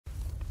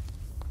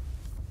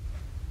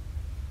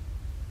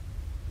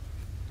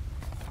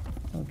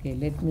Okay,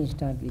 let me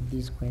start with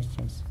these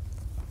questions.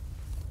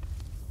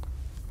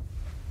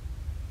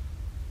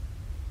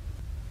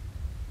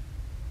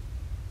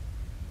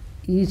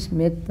 Is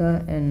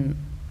metta an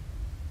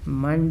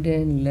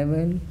mundane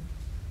level,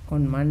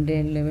 on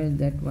mundane level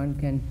that one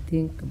can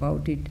think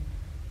about it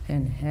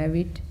and have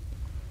it?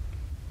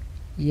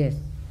 Yes,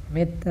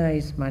 metta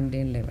is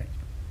mundane level.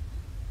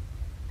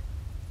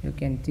 You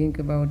can think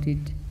about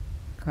it,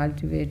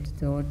 cultivate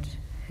thought,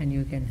 and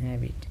you can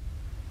have it.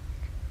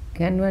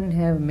 Can one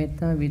have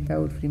metta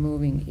without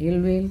removing ill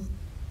will?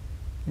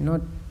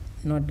 Not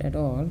at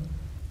all.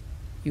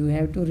 You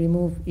have to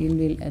remove ill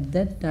will at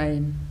that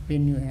time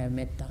when you have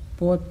metta.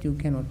 Both you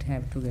cannot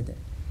have together.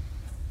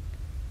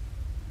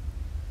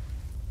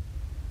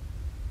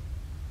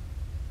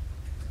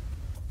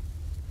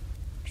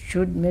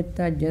 Should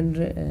metta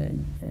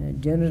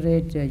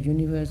generate a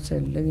universal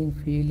loving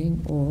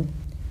feeling, or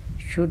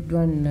should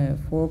one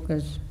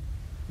focus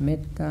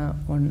metta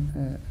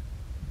on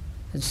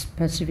a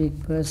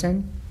specific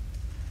person?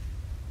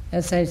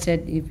 As I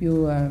said, if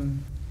you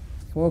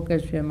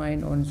focus your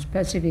mind on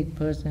specific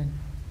person,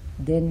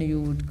 then you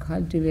would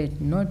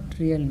cultivate not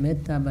real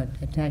metta but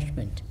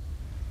attachment.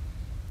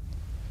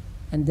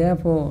 And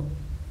therefore,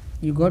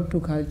 you got to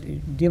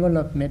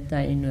develop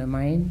metta in your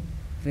mind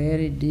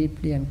very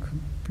deeply and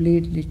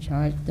completely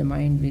charge the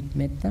mind with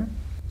metta.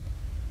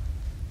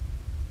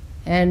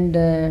 And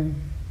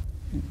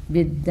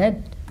with that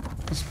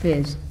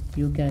space,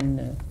 you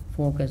can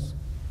focus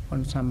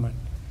on someone.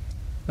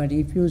 But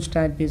if you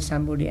start with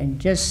somebody and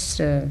just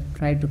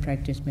try to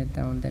practice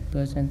metta on that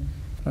person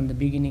from the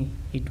beginning,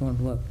 it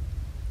won't work.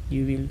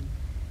 You will,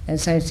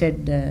 as I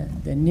said,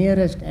 the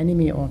nearest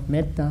enemy of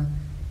metta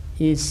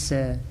is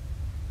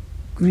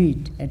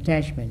greed,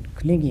 attachment,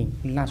 clinging,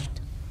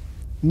 lust.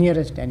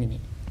 Nearest enemy.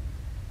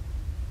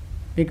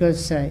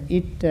 Because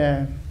it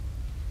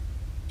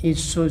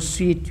is so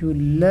sweet, you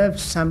love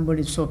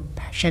somebody so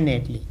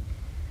passionately.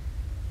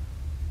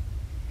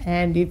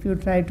 And if you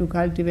try to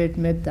cultivate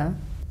metta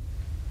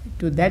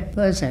to that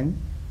person,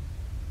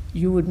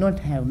 you would not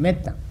have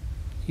metta.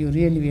 You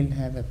really will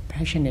have a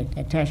passionate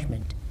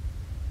attachment.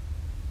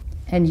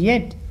 And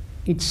yet,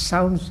 it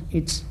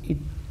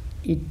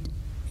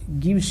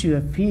gives you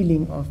a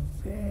feeling of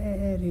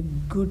very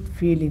good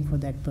feeling for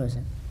that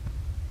person.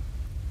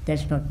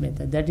 That's not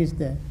metta. That is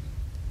the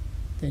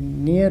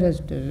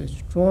nearest,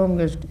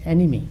 strongest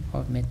enemy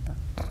of metta.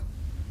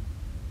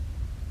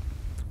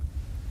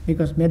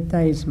 Because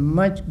metta is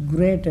much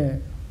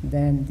greater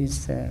than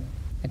this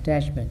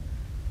attachment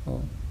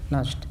or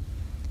lust.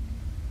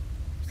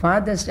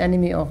 Farthest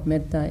enemy of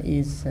metta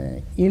is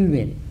ill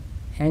will,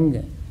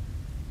 anger.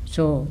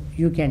 So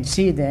you can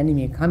see the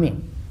enemy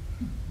coming.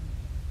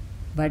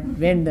 But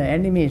when the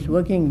enemy is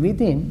working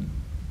within,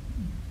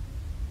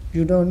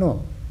 you don't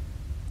know.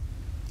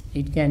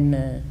 It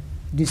can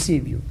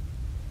deceive you.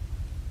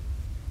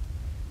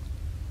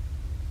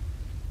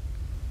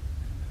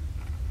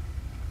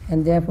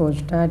 And therefore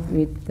start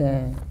with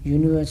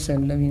universal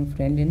loving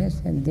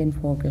friendliness and then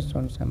focus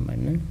on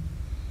someone.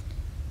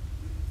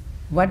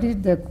 What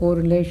is the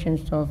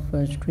correlations of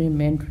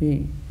stream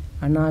entry,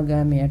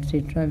 anagami,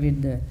 etc.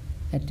 with the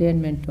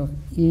attainment of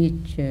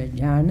each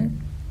jhana?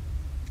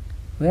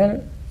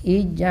 Well,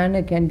 each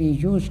jhana can be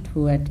used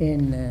to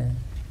attain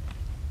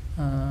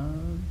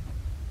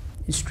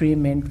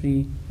stream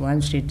entry,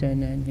 once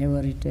returner,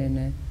 never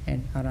returner,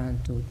 and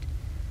arahanthood.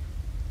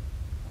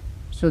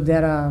 So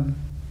there are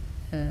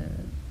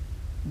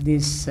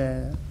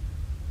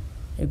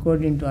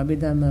according to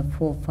Abhidhamma,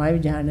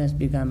 5 jhanas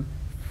become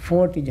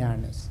 40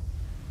 jhanas.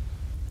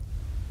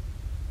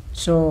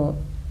 So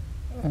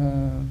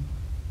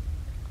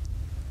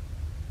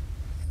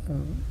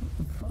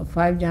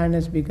 5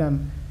 jhanas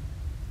become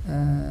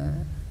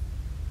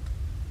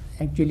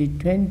actually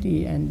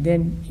 20, and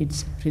then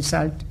its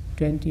result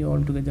 20,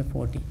 altogether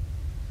 40.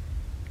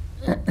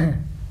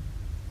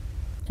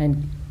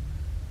 And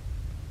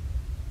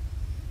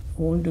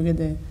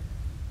altogether,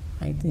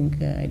 I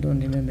think, I don't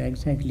remember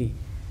exactly,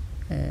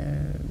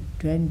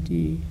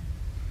 20,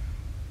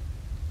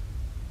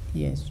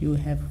 yes, you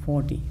have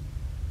 40.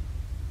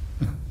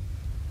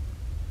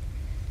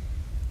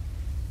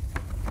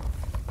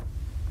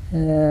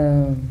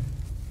 The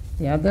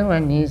other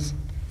one is,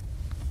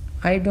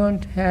 I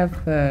don't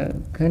have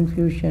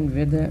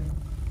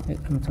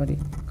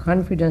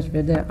confidence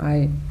whether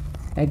I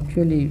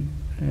actually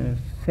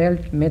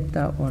felt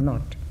metta or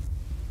not.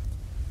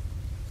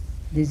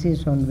 This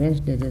is on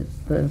Wednesday.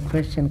 The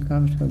question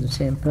comes from the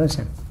same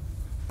person.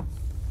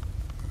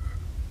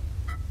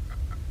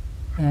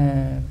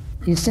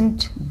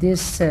 Isn't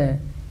this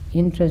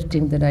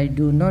interesting that I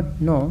do not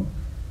know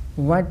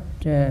what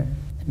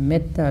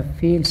metta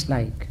feels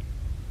like?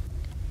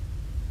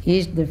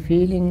 Is the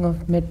feeling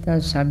of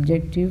metta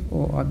subjective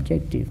or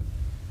objective?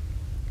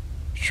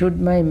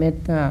 Should my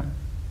metta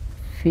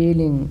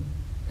feeling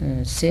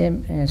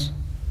same as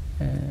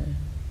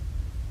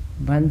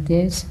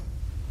Bhante's?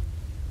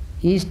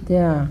 Is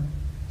there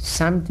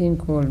something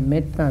called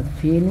metta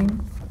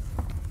feeling?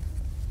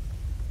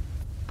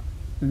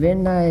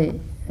 When I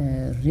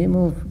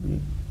remove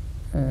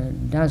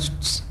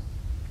dusts,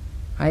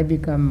 I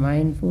become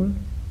mindful.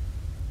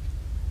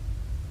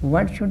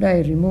 What should I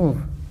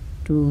remove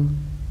to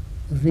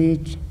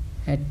reach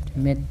at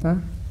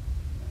metta?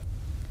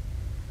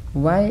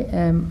 Why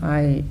am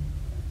I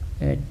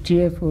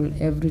tearful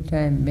every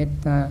time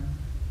metta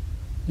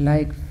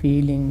like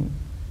feeling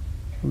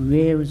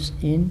waves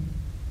in?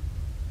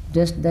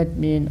 Does that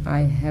mean I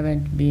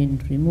haven't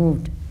been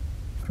removed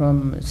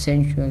from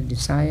sensual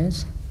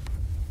desires?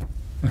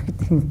 I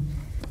think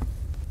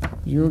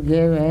you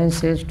gave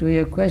answers to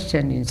your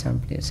question in some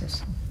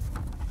places.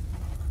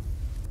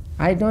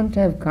 I don't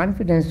have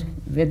confidence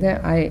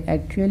whether I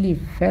actually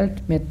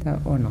felt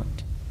metta or not.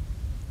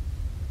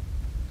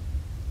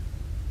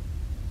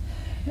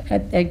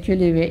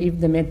 Actually, if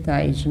the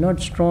metta is not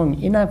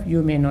strong enough,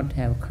 you may not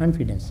have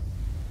confidence.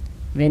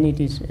 When it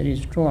is very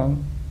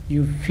strong,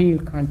 you feel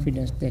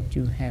confidence that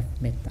you have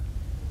metta.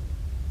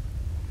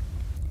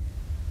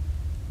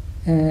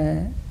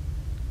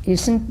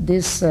 Isn't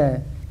this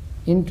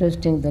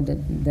interesting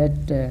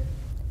that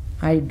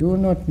I do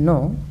not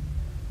know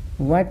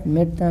what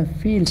metta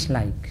feels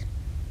like?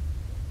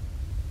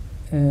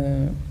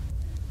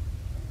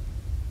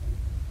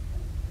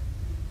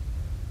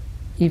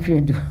 If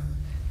you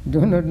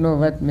do not know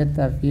what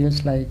metta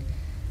feels like,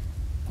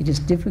 it is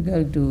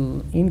difficult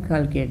to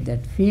inculcate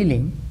that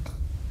feeling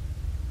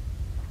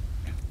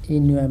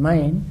in your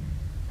mind.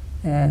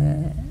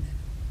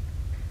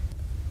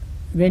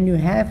 When you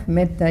have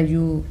metta,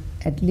 you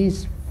at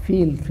least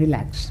feel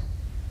relaxed.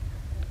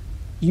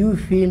 You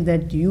feel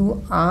that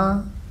you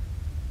are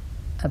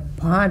a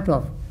part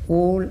of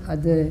all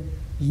other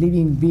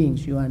living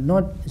beings. You are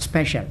not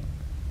special.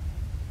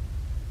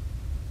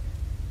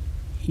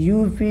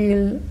 You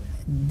feel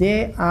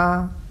they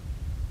are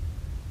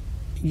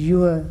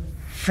your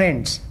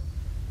friends.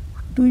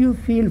 Do you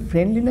feel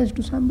friendliness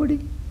to somebody?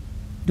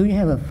 Do you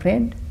have a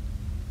friend?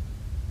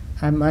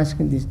 I'm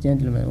asking this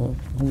gentleman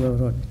who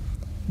wrote.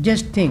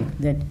 Just think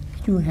that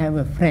you have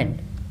a friend.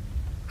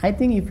 I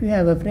think if you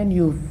have a friend,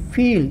 you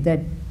feel that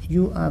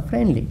you are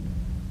friendly.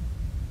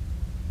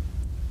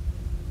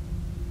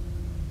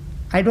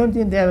 I don't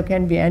think there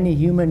can be any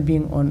human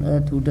being on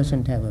earth who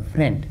doesn't have a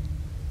friend.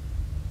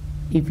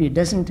 If he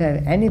doesn't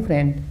have any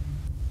friend,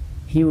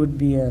 he would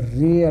be a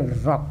real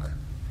rock.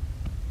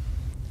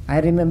 I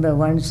remember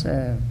once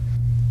a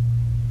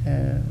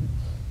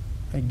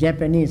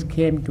Japanese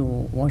came to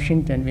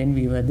Washington when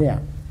we were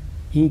there.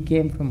 He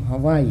came from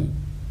Hawaii.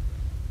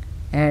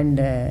 And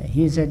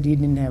he said he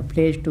didn't have a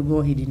place to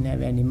go, he didn't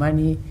have any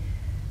money.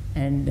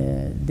 And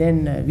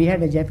then we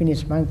had a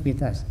Japanese monk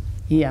with us.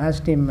 He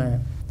asked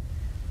him,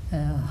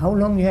 how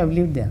long you have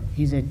lived there?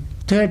 He said,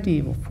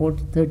 30 or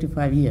 40,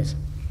 35 years.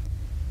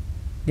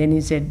 Then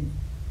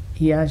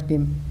he asked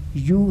him,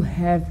 you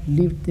have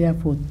lived there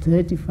for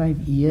 35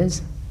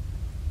 years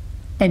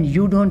and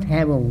you don't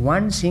have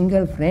one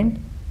single friend?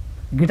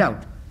 Get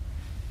out.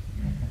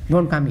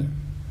 Don't come here.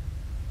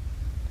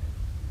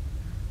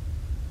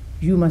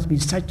 You must be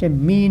such a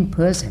mean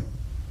person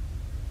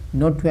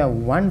not to have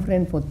one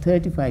friend for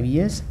 35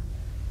 years.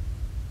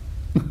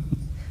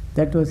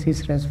 That was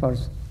his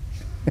response.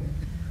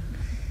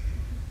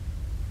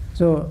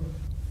 So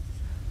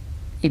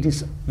it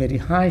is very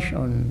harsh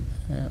on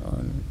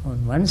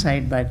one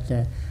side, but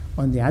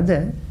on the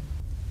other,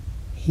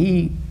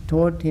 he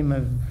taught him a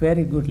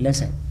very good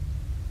lesson.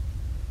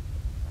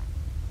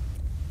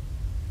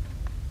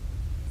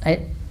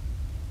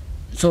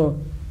 So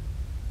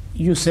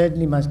you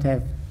certainly might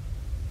have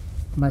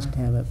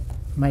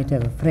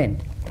a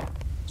friend.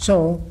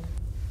 So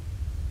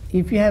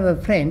if you have a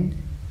friend,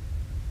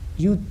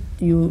 you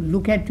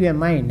look at your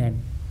mind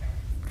and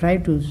try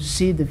to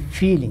see the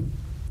feeling,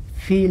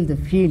 feel the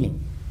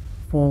feeling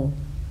for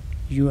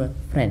your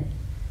friend.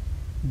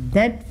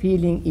 That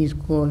feeling is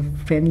called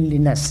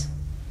friendliness.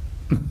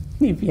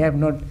 If you have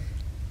not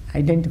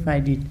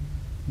identified it,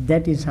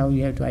 that is how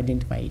you have to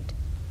identify it.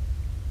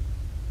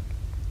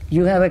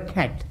 You have a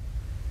cat.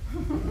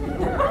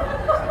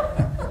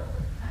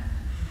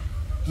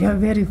 You are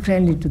very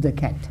friendly to the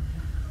cat.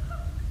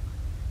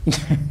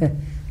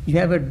 You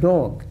have a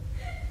dog.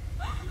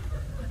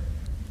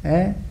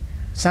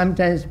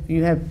 Sometimes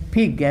you have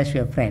pig as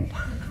your friend.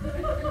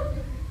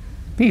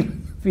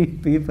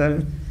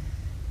 People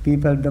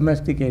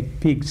domesticate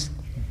pigs.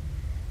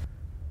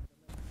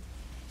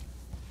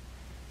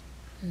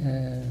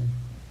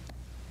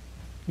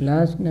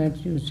 Last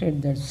night you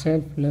said that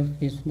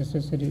self-love is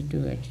necessary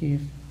to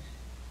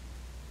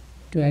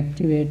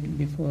activate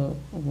before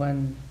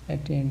one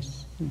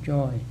attains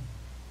joy.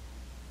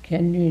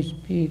 Can you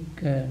speak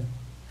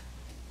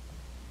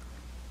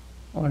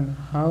on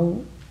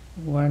how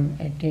one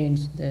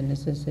attains the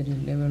necessary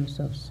levels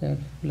of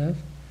self-love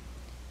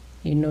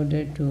in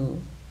order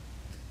to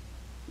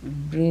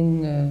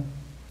bring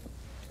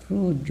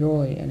true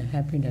joy and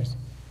happiness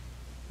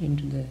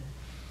into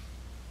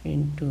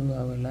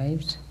our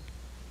lives?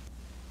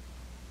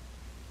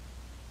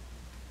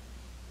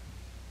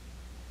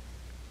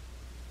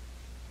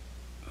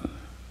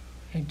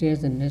 It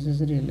is the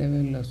necessary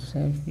level of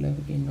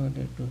self-love in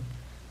order to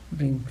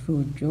bring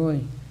true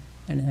joy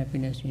and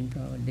happiness into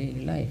our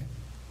daily life.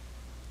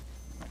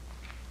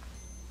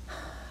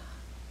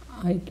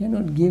 I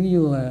cannot give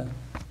you a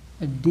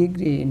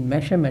degree in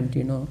measurement,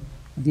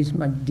 this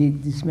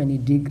many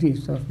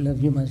degrees of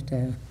love you must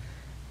have,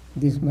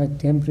 this much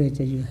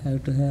temperature you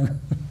have to have,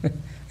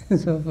 and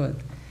so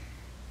forth.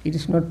 It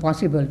is not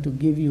possible to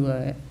give you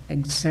an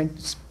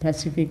exact,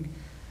 specific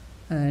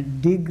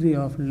degree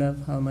of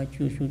love, how much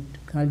you should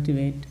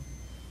cultivate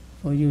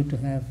for you to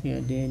have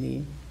your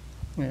daily,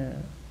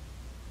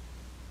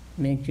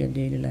 make your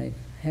daily life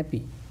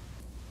happy.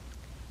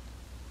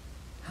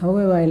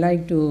 However, I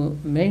like to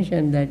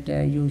mention that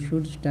you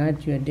should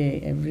start your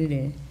day every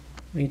day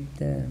with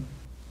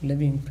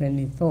loving,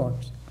 friendly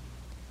thoughts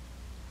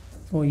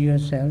for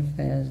yourself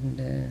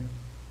and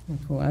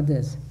for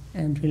others,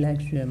 and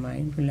relax your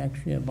mind,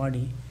 relax your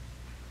body,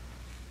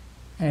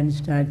 and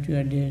start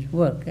your day's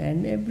work.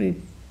 And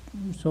every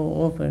so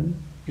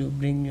often you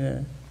bring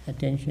your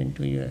attention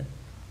to your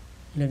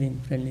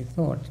loving, friendly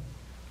thoughts.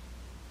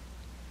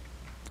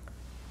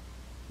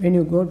 When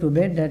you go to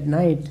bed at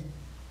night,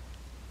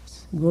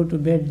 go to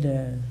bed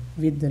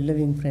with the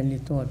loving, friendly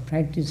thought.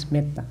 Practice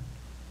metta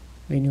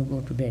when you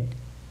go to bed.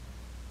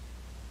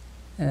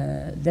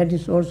 That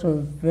is also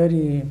a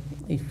very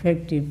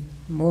effective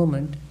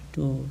moment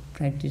to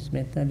practice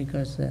metta,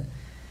 because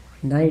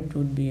night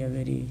would be a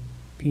very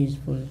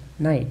peaceful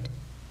night.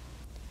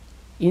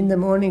 In the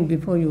morning,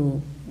 before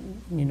you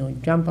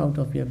jump out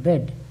of your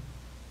bed,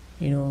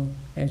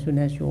 as soon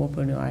as you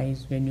open your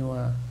eyes, when you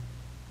are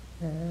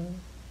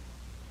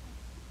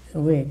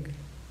awake,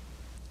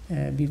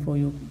 before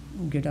you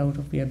get out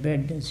of your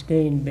bed,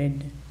 stay in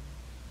bed,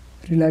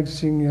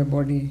 relaxing your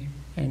body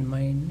and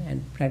mind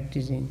and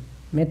practicing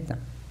metta.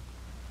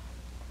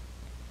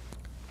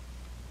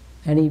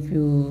 And if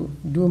you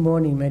do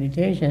morning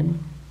meditation,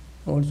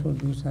 also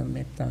do some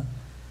metta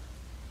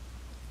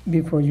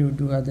before you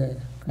do other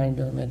kind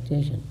of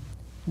meditation.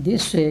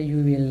 This way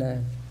you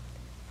will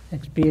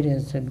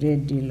experience a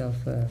great deal of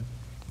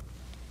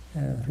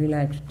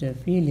relaxed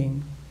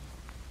feeling.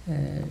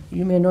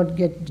 You may not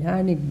get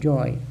jhanic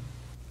joy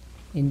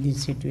in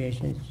these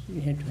situations.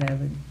 You have to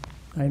have a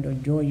kind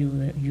of joy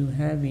you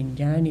have in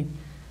jhanic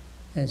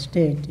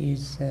state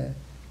is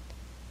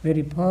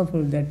very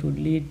powerful, that would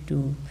lead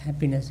to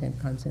happiness and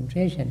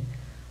concentration.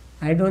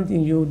 I don't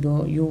think you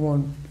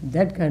want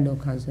that kind of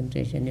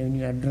concentration when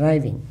you are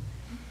driving,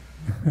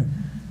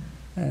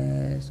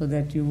 so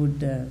that you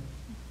would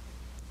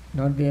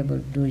not be able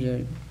to do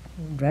your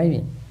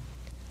driving,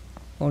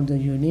 although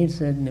you need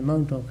certain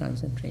amount of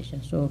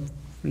concentration. So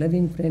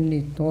loving,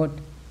 friendly thought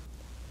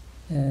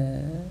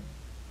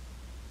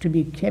to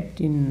be kept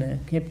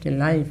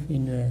alive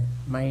in your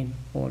mind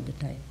all the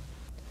time.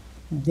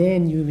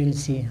 Then you will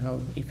see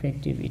how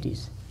effective it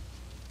is.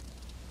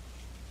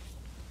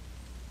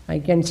 I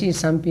can see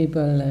some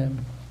people,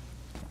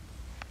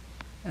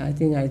 I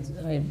think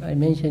I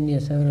mentioned here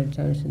several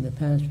times in the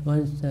past.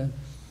 Once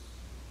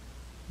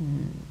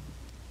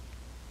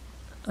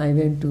I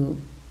went to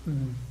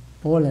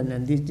Poland,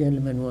 and this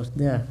gentleman was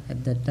there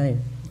at that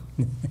time.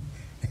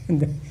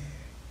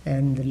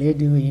 And the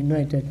lady who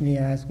invited me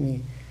asked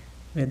me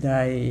whether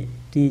I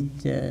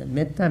teach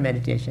metta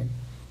meditation.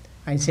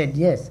 I said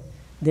yes.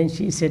 Then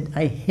she said,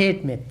 I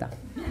hate metta.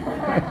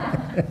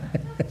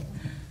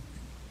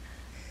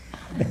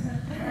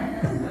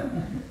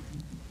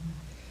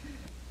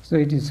 So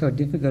it is so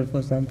difficult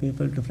for some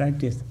people to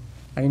practice.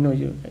 I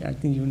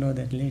think you know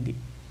that lady.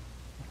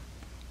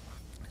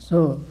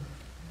 So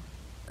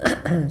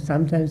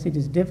sometimes it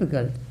is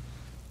difficult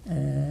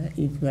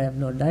if you have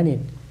not done it.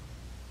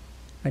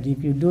 But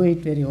if you do it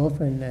very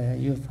often,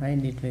 you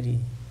find it very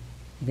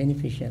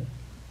beneficial.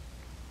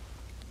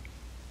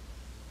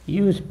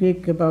 You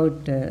speak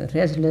about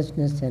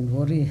restlessness and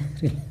worry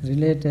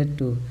related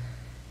to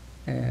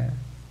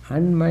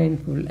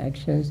unmindful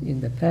actions in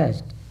the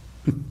past.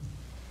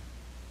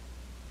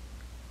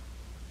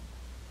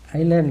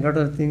 I learned a lot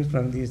of things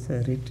from these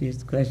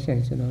retreat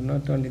questions.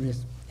 Not only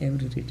this,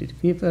 every retreat.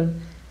 People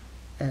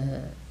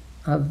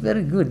are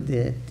very good.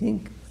 They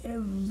think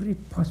every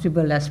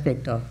possible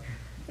aspect of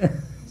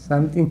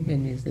something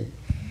when you say.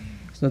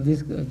 So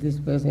this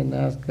person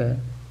asked,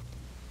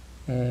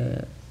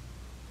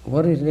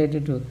 worry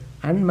related to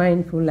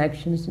unmindful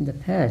actions in the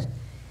past.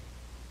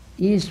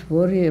 Is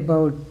worry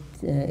about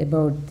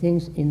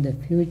things in the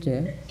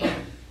future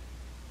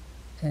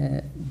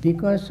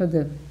because of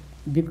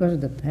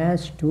the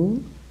past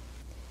too?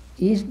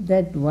 Is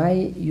that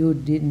why you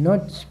did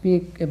not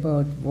speak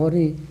about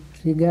worry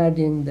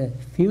regarding the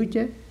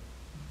future?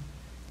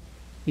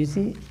 You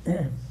see,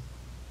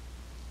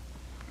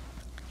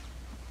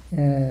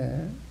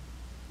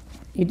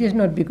 it is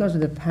not because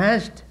of the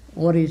past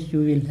worries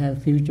you will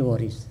have future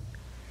worries.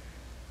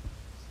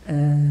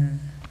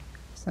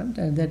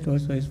 Sometimes that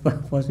also is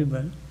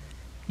possible.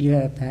 You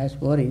have past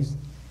worries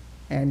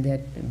and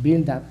that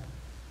build up,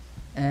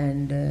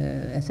 and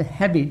as a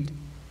habit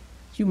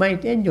you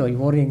might enjoy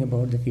worrying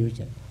about the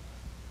future.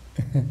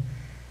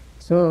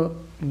 So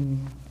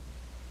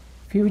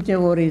future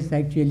worries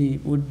actually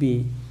would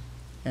be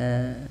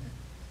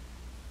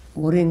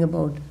worrying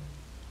about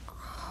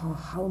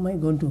how am I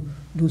going to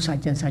do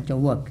such and such a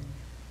work?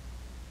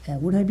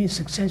 Would I be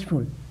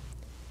successful?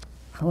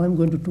 How am I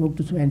going to talk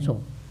to so and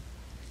so?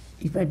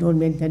 If I don't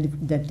make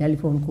that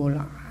telephone call,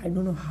 I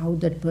don't know how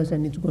that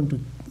person is going to,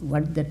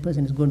 what that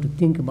person is going to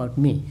think about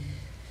me.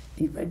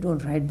 If I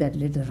don't write that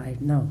letter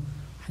right now,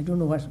 I don't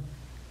know what's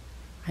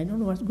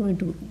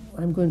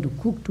I'm going to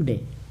cook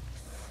today.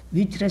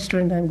 Which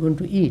restaurant I'm going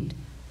to eat.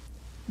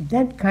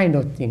 That kind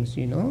of things,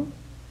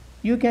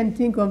 You can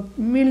think of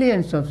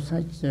millions of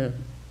such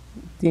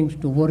things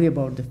to worry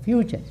about the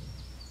future.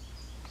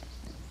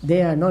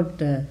 They are not,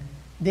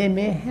 they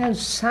may have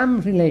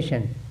some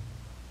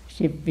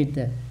relationship with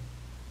the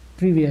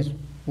previous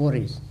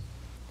worries.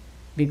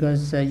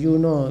 Because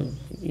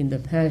in the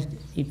past,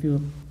 if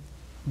you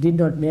did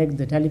not make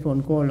the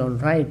telephone call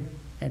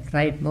at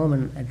right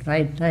moment, at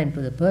right time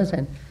to the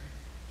person,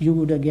 you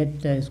would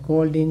get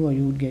scolding, or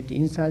you would get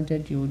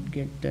insulted, you would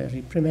get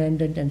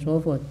reprimanded and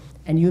so forth.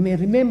 And you may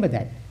remember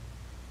that.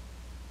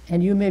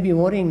 And you may be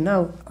worrying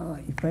now,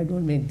 if I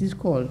don't make this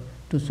call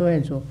to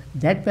so-and-so,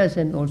 that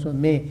person also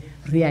may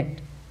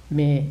react,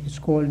 may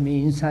scold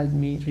me, insult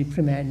me,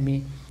 reprimand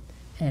me,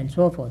 and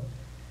so forth.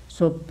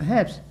 So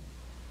perhaps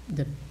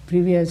the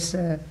previous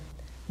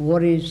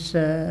worries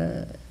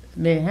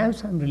may have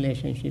some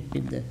relationship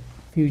with the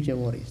future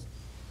worries.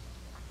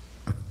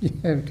 You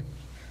have to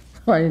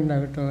find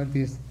out all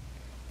these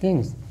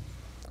things.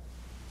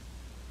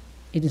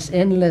 It is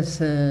endless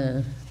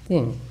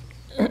thing.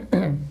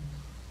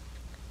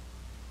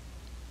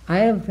 I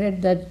have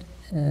read that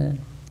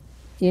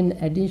in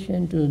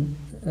addition to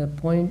a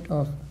point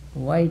of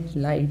white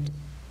light,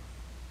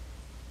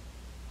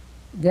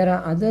 there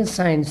are other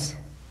signs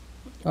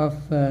of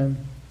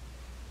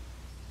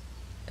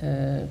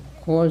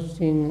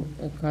causing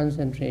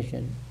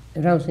concentration,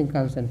 arousing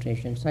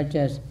concentration, such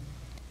as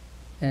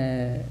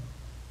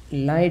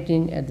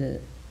lighting at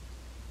the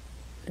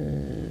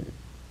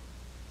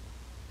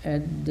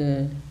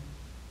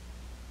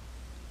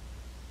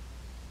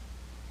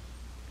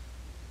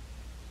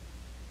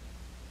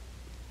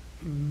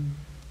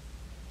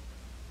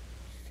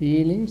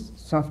feelings,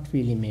 soft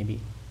feeling maybe,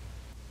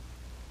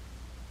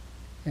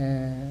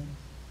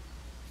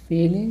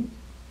 feeling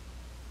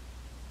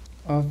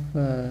of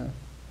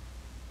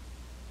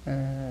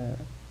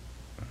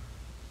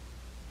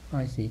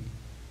I see,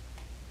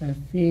 a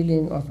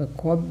feeling of a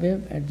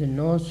cobweb at the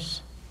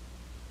nose,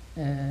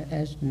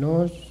 as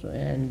nose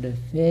and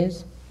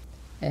face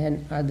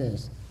and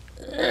others.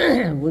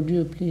 Would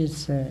you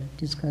please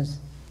discuss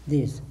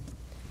this?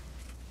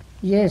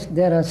 Yes,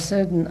 there are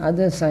certain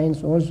other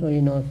signs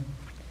also,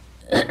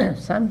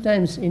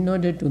 Sometimes in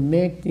order to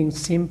make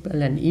things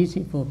simple and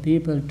easy for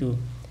people to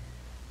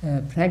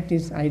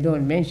practice, I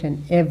don't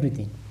mention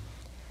everything.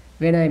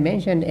 When I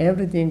mention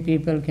everything,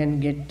 people can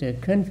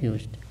get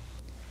confused.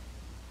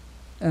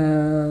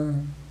 They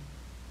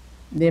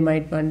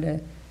might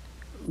wonder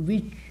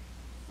which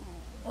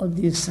of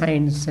these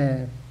signs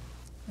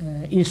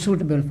is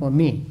suitable for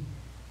me,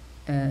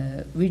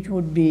 which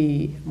would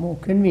be more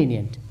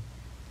convenient,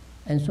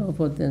 and so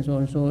forth and so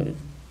on. So,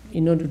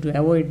 in order to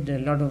avoid a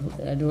lot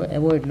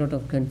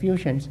of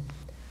confusions,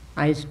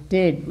 I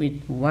stayed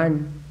with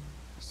one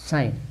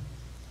sign.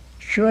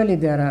 Surely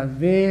there are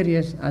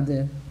various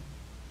other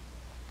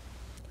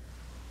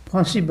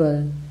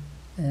possible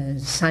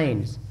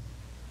signs,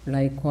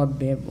 like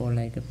cobweb or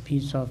like a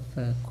piece of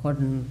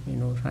cotton,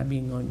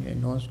 rubbing on a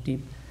nose tip.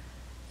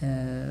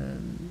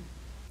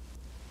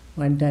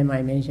 One time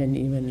I mentioned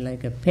even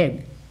like a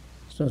peg.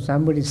 So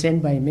somebody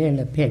sent by mail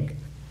a peg,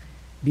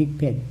 big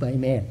peg by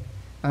mail,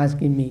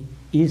 asking me,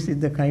 is it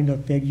the kind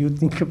of peg you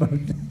think about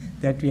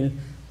that will,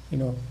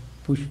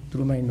 push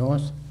through my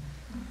nose?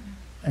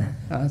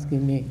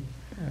 Asking me,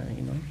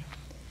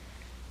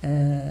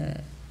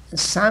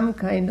 some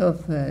kind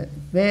of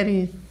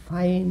very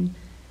fine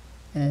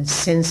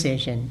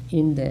sensation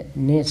in the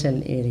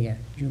nasal area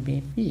you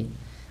may feel,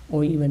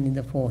 or even in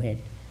the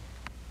forehead.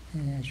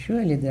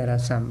 Surely there are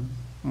some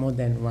more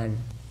than one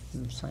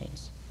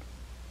signs.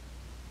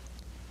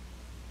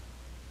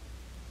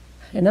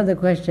 Another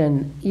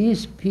question,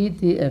 is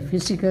piti a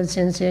physical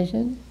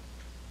sensation?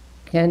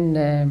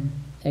 Can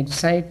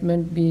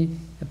excitement be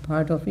a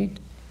part of it?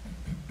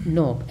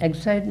 No,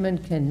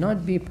 excitement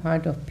cannot be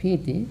part of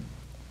piti.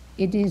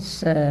 It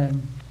is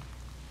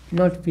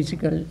not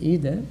physical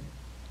either.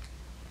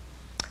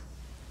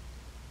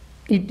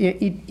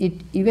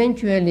 It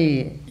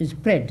eventually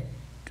spread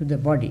to the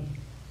body,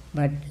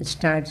 but it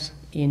starts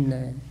in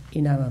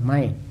our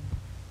mind.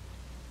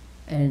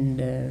 And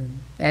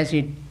as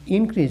it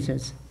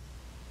increases,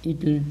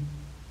 it will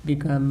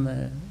become,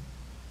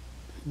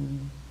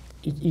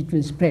 it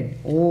will spread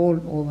all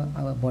over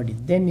our body.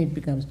 Then it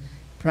becomes,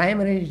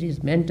 primarily it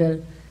is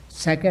mental,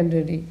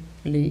 secondarily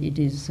it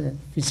is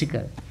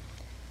physical.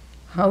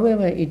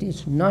 However, it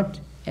is not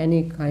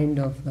any kind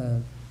of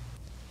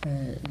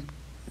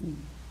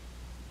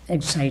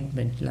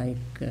excitement like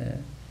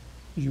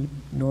you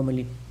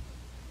normally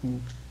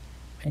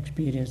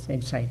experience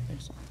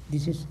excitements.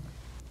 This is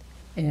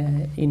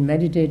in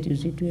meditative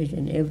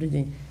situation,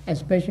 everything,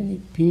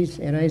 especially peace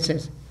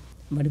arises,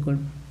 what you call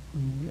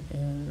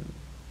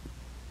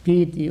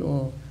piti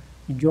or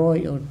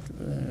joy or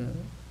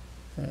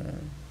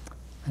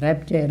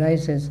rapture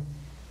arises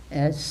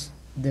as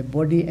the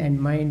body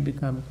and mind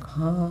become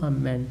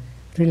calm and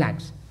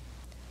relaxed.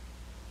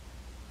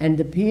 And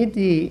the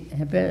piti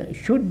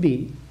should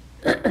be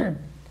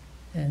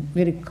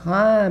very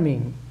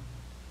calming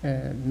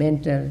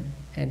mental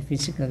and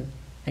physical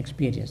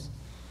experience.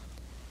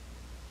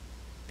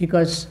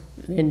 Because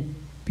when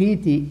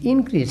piti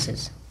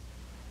increases,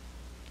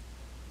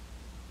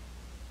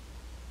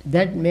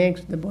 that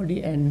makes the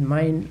body and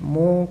mind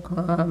more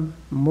calm,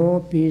 more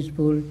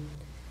peaceful,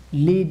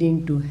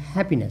 leading to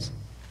happiness,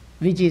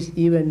 which is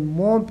even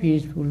more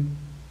peaceful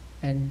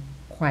and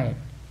quiet,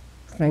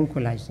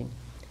 tranquilizing.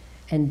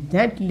 And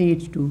that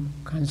leads to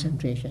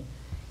concentration.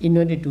 In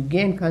order to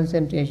gain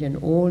concentration,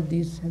 all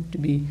these have to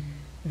be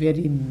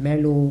very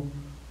mellow,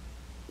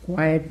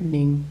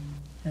 quietening,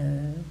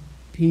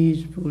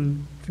 peaceful,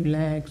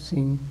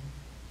 relaxing,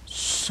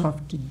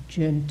 soft,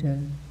 gentle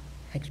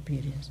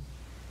experience.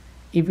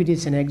 If it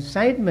is an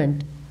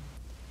excitement,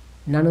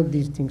 none of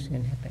these things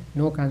can happen.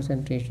 No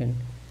concentration,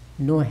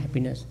 no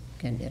happiness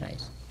can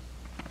arise.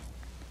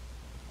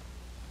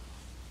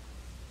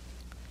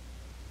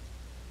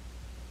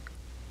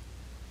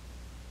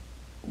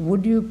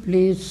 Would you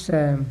please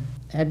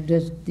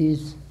address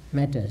these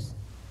matters?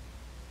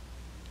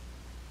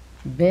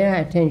 Bear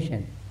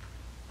attention.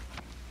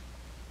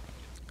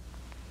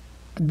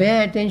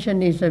 Bear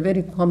attention is a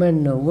very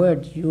common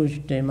word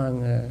used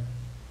among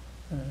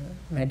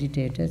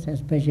meditators,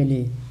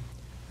 especially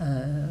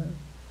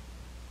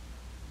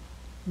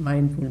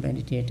mindful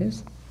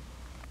meditators.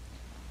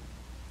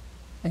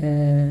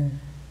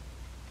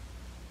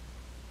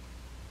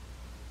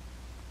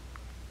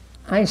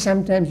 I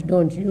sometimes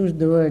don't use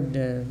the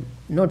word,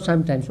 not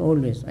sometimes,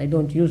 always, I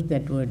don't use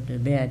that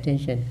word, bear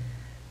attention.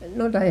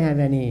 Not I have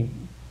anything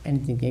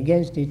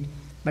against it,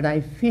 but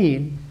I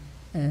feel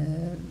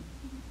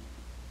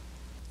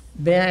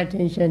bear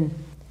attention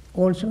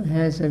also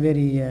has a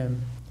very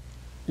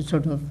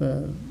sort of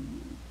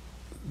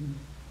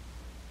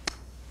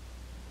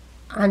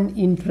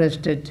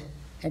uninterested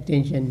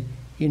attention.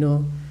 You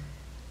know,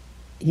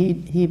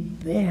 he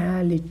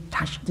barely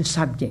touched the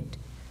subject.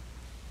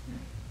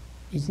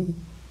 You see,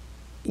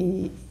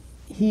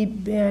 he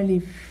barely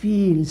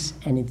feels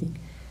anything.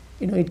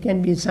 You know, it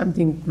can be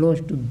something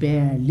close to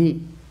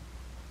barely.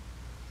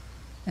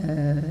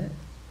 To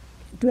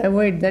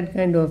avoid that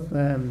kind of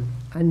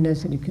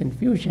unnecessary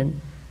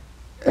confusion,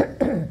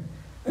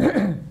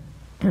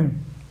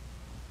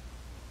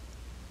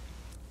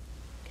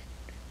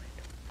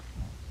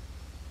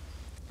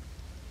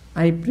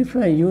 I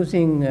prefer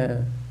using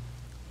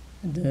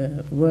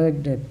the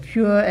word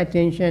pure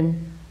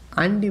attention,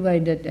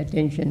 undivided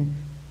attention,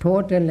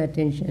 total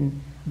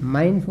attention,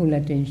 mindful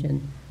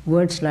attention,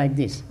 words like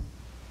this.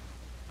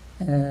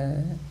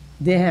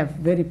 They have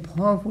very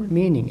powerful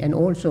meaning, and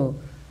also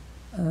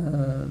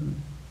a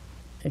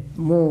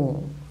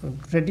more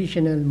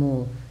traditional,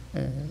 more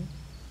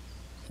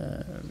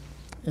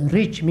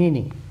rich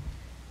meaning.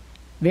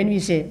 When we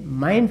say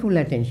mindful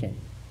attention,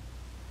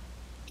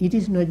 it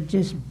is not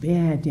just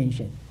bare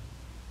attention.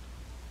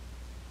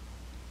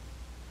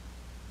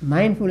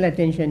 Mindful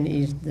attention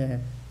is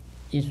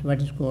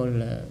what is called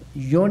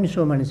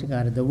yoniso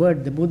manasikara, the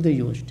word the Buddha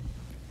used.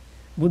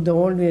 Buddha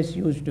always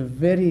used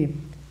very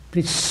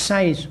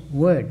precise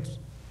words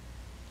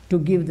to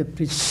give the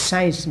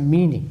precise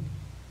meaning,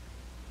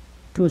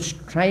 to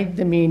strike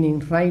the meaning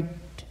right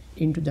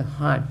into the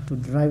heart, to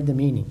drive the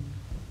meaning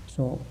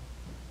so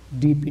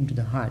deep into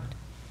the heart.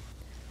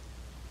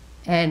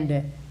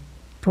 And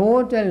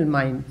total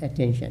mind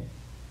attention,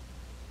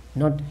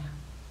 not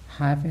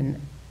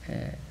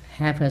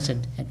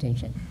haphazard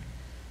attention,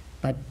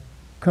 but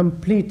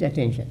complete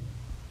attention,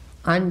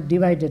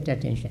 undivided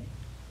attention.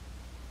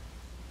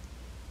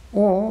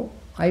 Or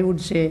I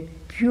would say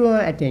pure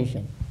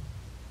attention.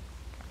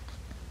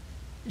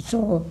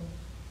 So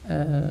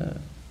that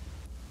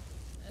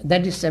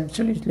is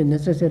absolutely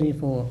necessary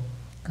for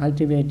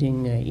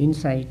cultivating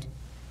insight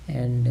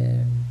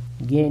and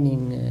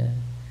gaining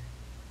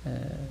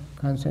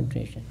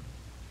concentration.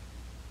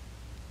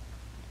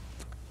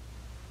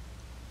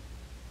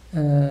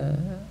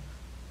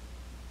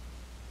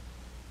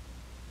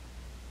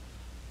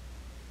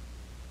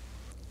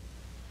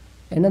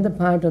 Another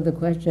part of the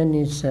question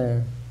is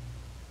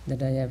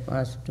that I have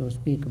asked to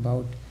speak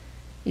about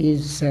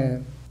is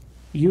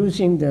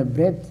using the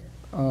breath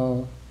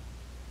or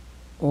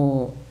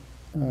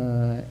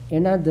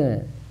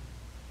another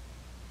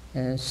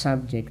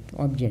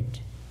object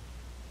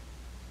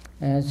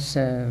as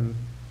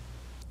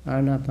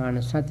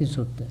Anapanasati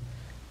Sutta.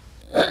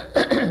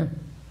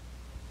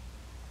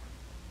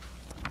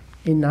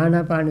 In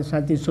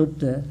Anapanasati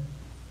Sutta,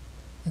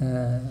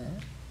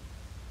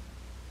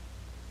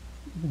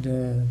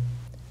 the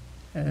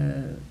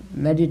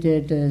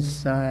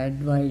meditators are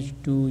advised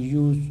to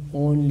use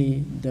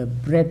only the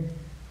breath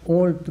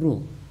all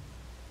through,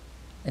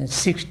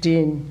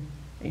 16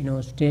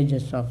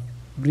 stages of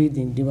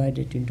breathing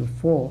divided into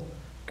 4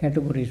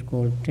 categories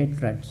called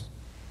tetrads.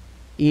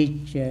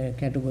 Each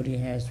category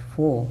has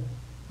 4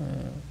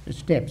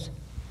 steps.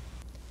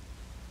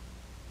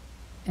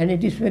 And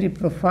it is very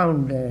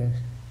profound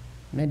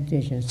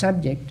meditation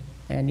subject,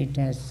 and it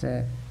has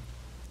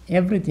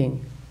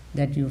everything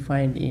that you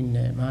find in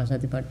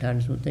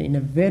Mahasatipatthana Sutta in a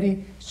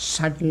very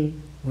subtle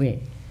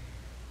way.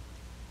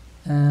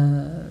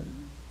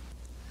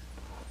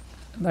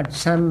 But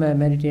some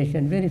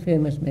meditation, very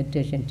famous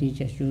meditation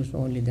teachers use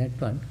only that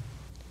one.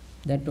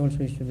 That also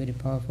is a very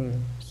powerful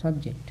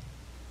subject.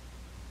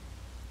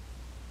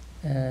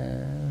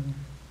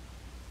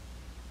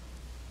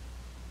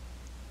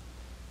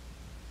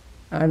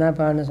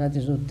 Anapanasati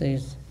Sutta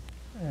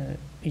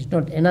is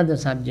not another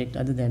subject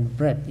other than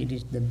breath. It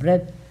is the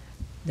breath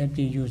that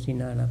we use in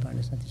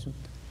Anapanasati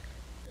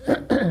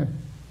Sutta.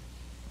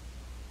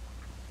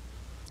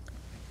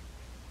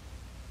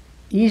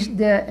 Is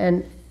there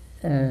an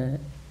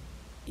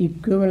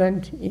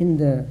equivalent in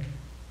the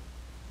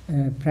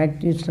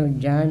practice of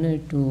jhana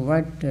to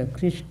what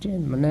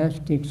Christian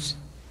monastics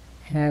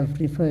have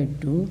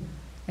referred to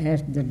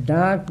as the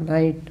dark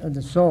night of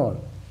the soul?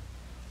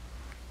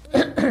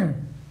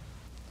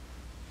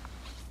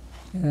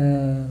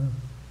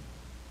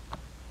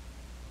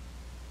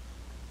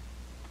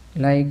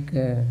 Like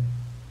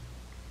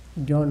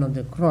John of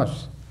the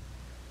Cross.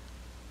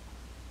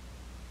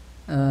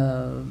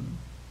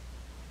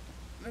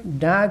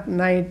 Dark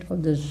night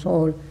of the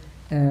soul.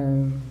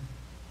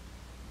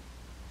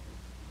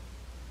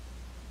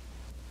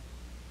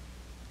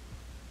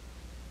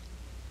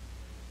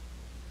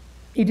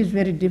 It is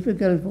very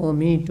difficult for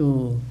me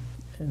to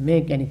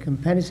make any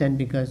comparison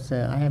because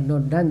I have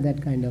not done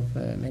that kind of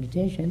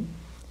meditation.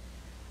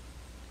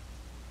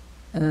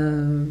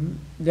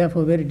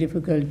 Therefore, very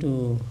difficult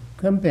to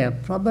compare.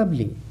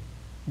 Probably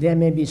there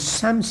may be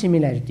some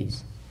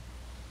similarities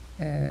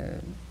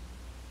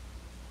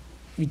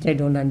which I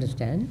don't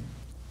understand.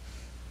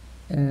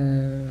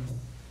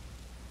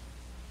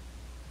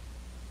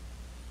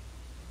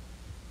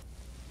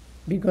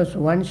 Because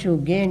once you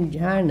gain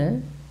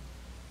jhana,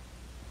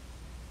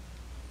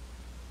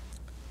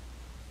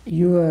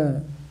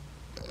 your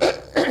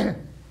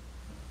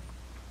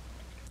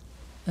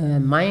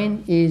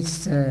mind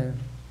is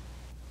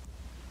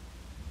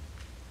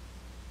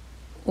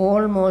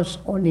almost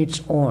on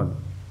its own.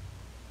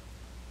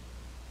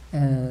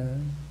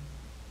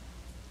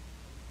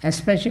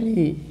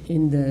 Especially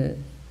in the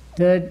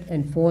 3rd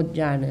and 4th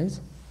jhanas,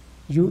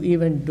 you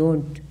even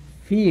don't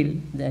feel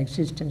the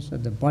existence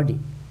of the body.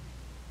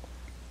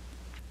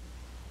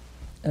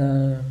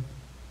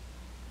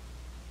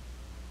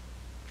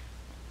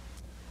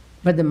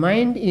 But the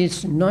mind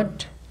is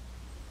not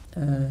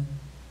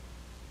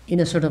in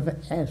a sort of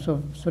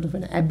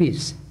an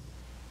abyss.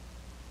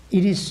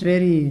 It is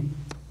very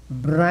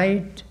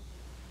bright,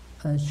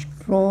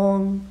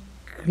 strong,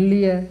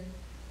 clear,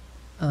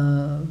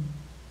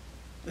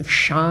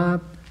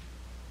 sharp,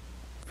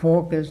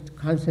 focused,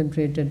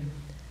 concentrated.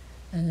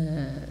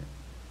 When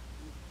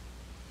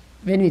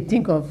we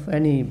think of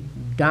any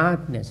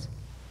darkness,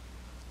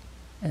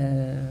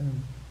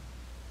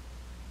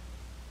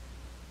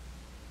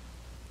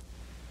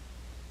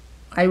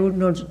 I would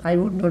not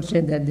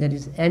say that there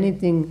is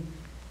anything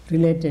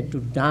related to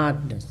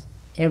darkness.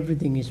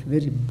 Everything is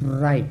very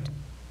bright,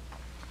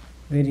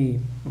 very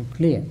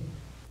clear.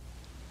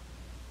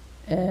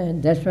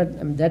 And that's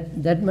what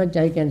that much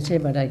I can say,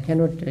 but I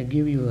cannot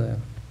give you a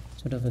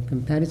sort of a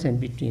comparison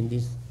between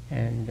this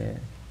and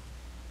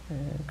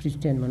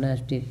Christian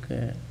monastic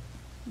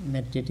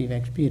meditative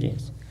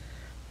experience.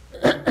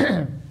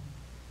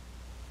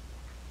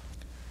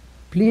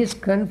 Please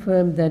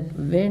confirm that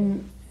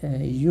when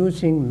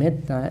using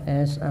metta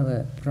as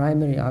our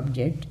primary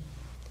object,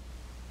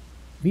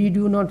 we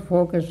do not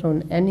focus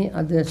on any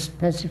other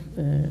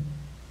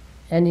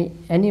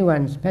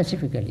anyone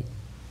specifically,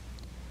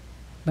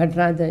 but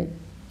rather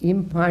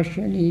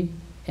impartially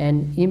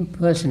and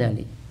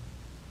impersonally.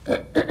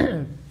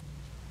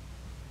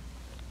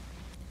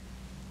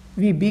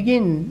 We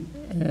begin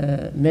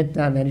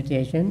metta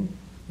meditation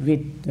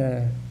with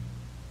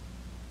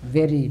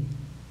very,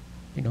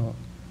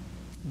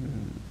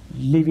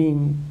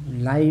 living,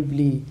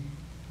 lively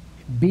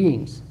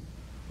beings,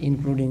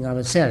 including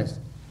ourselves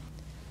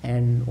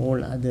and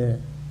all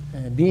other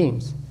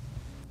beings.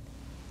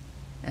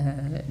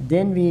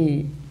 Then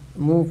we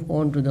move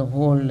on to the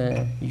whole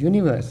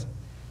universe.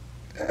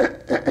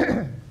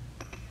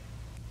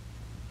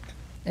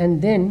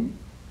 And then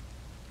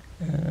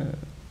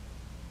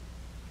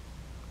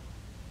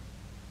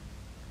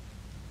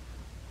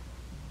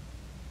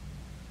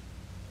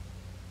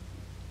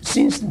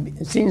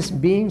since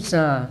beings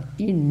are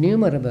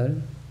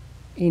innumerable,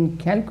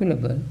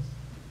 incalculable,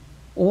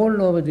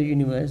 all over the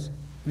universe,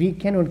 we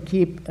cannot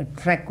keep a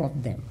track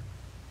of them.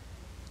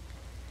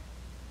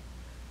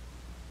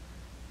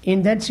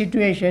 In that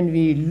situation,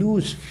 we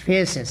lose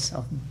phases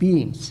of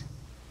beings.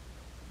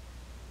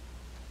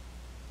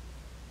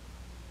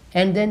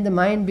 And then the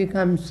mind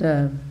becomes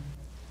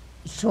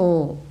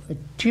so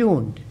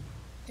tuned,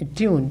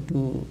 attuned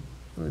to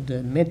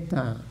the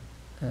metta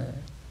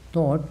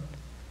thought,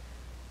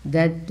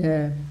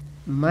 that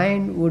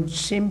mind would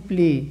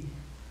simply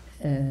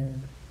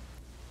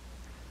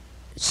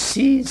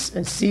see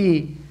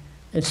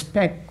a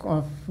speck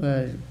of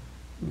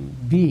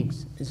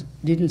beings,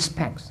 little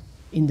specks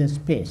in the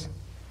space,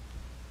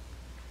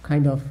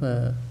 kind of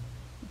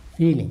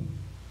feeling.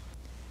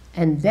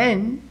 And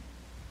then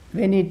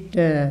when it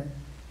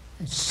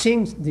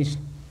sinks, this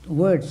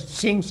word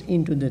sinks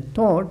into the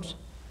thoughts,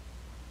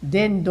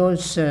 then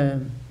those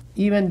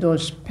even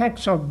those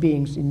specks of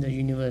beings in the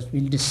universe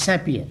will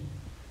disappear.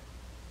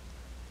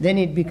 Then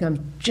it becomes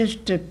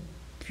just a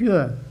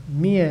pure,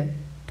 mere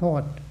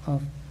thought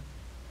of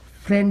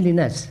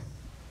friendliness.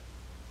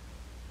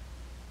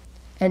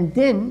 And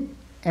then,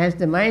 as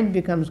the mind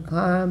becomes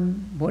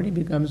calm, body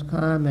becomes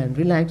calm and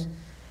relaxed,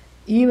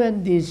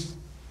 even these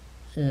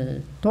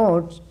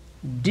thoughts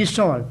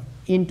dissolve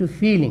into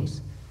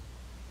feelings.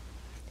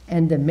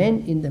 And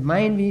in the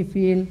mind we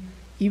feel,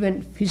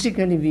 even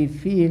physically we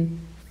feel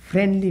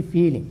friendly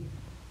feeling,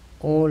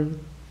 all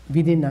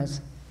within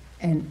us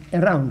and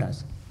around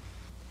us.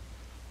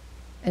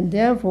 And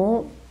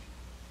therefore,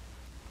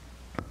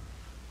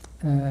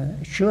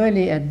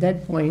 surely at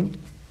that point,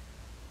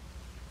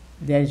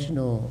 there is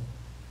no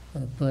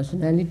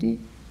personality,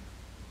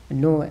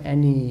 no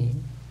any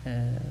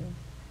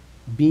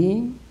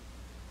being.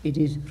 It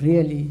is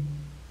really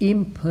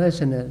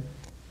impersonal,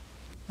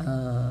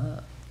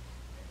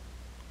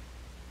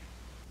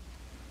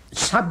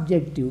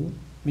 subjective.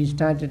 We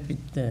started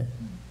with the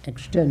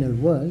external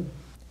world,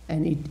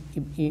 and it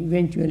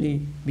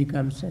eventually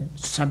becomes a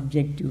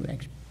subjective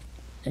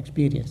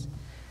experience.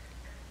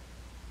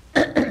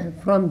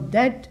 From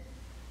that,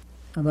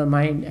 our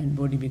mind and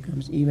body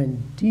becomes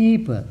even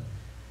deeper,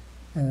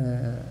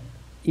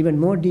 even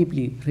more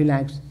deeply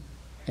relaxed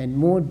and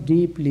more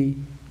deeply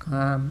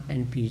calm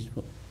and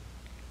peaceful.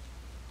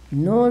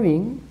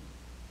 Knowing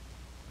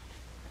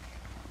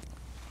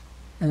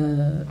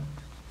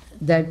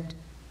that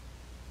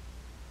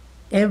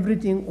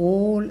everything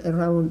all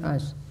around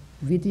us,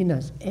 within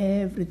us,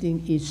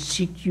 everything is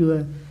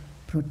secure,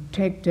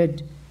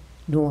 protected,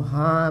 no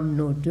harm,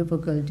 no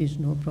difficulties,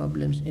 no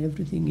problems,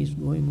 everything is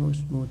going on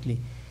smoothly.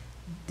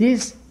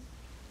 This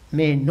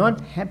may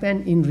not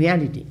happen in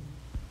reality.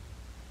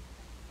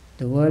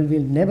 The world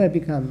will never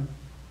become,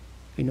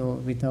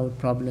 without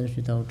problems,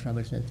 without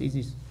troubles. This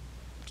is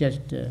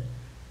just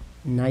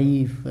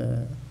naive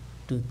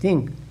to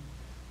think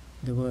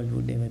the world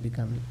would ever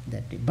become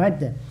that way. But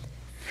the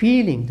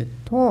feeling, the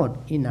thought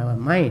in our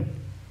mind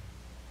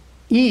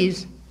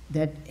is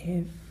that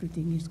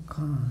everything is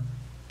calm.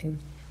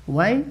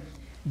 Why?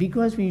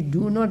 Because we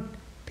do not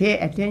pay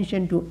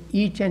attention to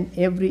each and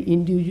every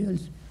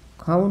individual's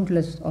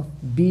countless of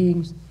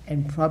beings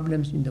and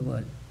problems in the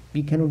world.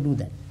 We cannot do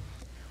that.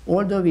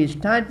 Although we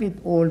start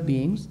with all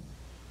beings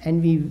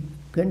and we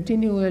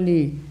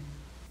continually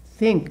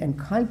think and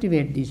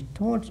cultivate these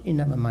thoughts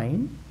in our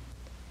mind,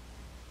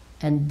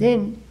 and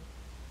then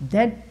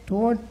that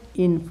thought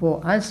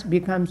for us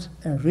becomes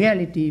a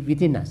reality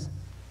within us,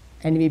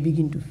 and we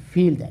begin to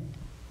feel that.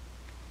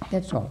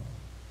 That's all.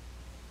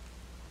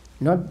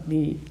 Not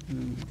we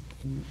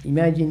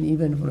imagine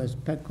even for a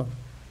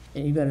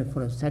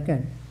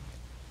second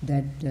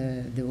that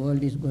the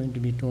world is going to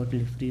be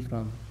totally free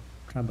from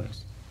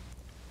troubles.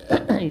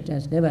 It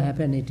has never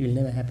happened, it will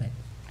never happen.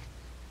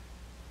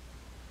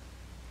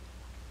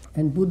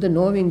 And Buddha,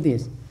 knowing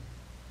this,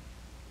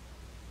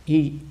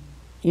 he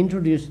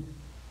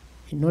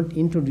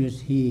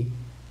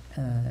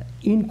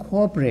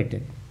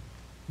incorporated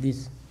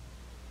this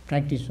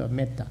practice of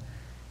metta.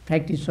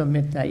 Practice of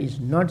metta is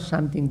not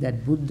something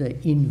that Buddha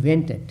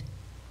invented.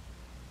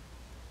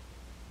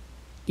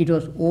 It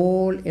was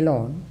all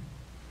along,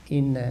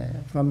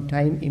 from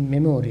time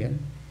immemorial,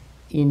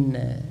 in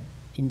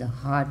the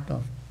heart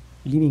of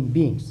living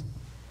beings,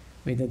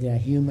 whether they are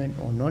human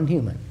or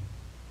non-human.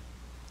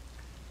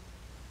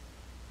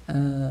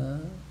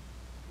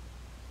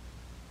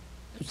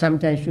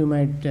 Sometimes you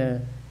might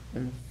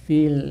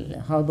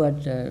feel, how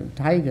about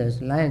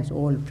tigers, lions,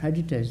 all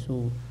predators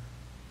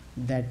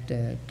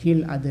that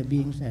kill other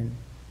beings and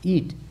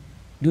eat?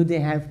 Do they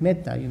have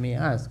metta, you may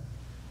ask?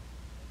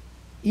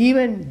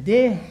 Even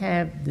they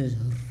have this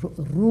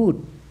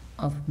root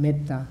of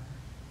metta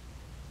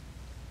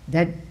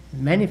that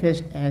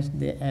manifests as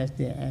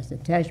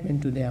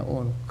attachment to their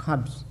own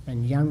cubs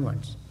and young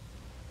ones.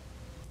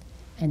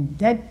 And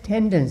that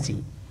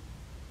tendency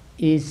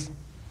is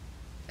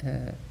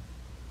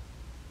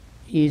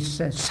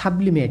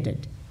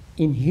sublimated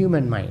in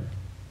human mind.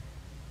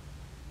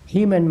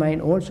 Human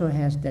mind also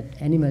has that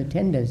animal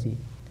tendency,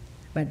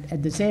 but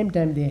at the same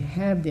time they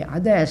have the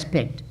other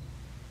aspect,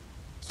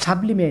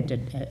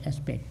 sublimated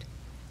aspect,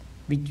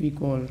 which we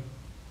call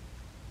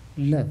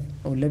love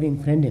or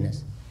loving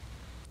friendliness.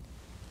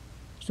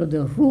 So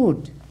the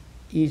root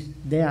is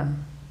there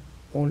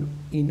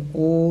in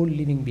all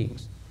living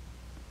beings.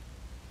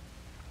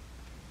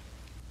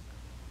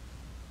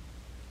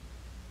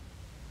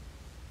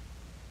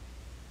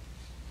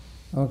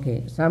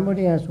 Okay,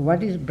 somebody asks,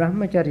 what is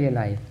brahmacharya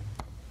life?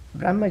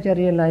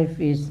 Brahmacharya life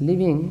is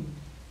living,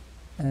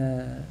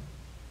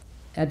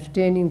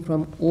 abstaining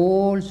from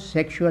all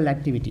sexual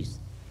activities.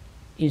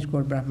 Is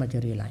called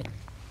brahmacharya life.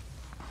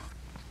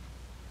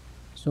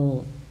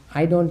 So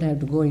I don't have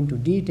to go into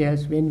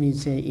details. When we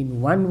say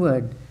in one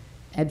word,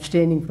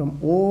 abstaining from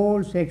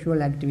all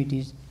sexual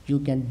activities, you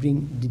can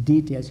bring the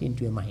details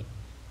into your mind.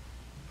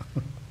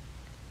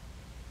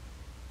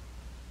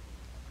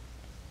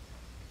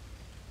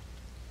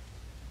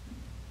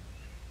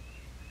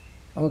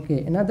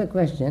 Okay, another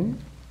question.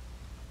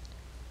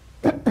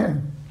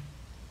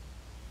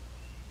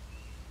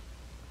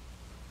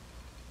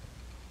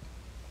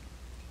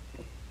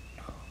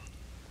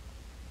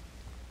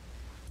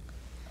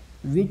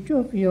 Which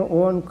of your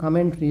own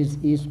commentaries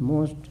is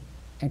most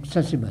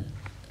accessible?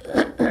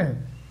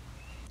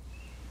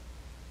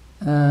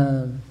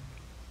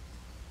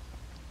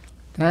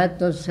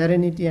 Path of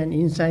Serenity and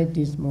Insight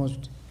is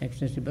most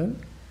accessible,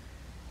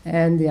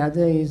 and the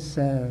other is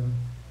the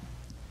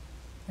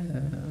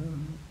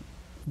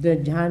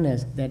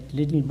Jhanas, that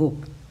little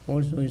book,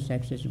 also is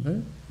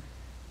accessible.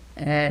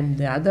 And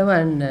the other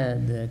one,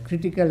 the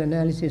critical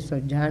analysis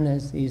of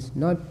jhanas, is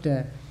not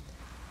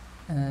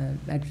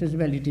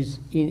accessible. It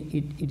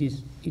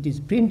is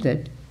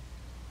printed.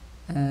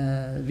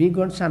 We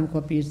got some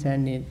copies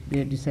and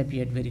they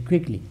disappeared very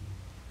quickly.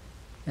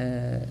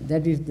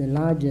 That is the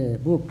larger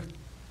book,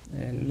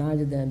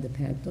 larger than the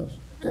Path of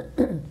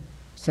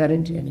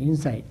Serenity and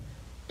Insight.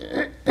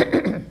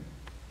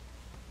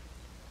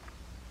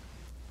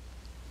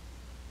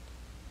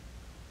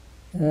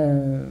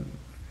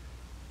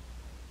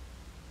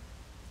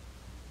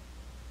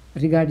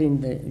 Regarding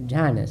the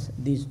jhanas,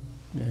 these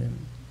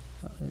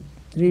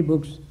 3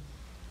 books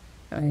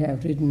I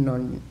have written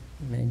on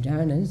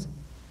jhanas,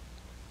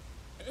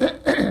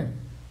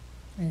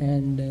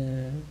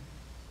 and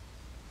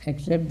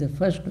except the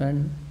first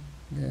one,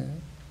 the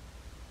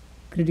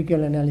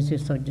critical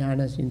analysis of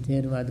jhanas in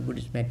Theravada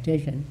Buddhist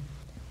meditation,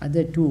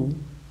 other 2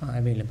 are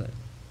available.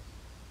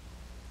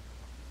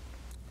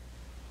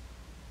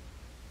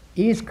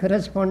 Is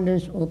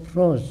correspondence or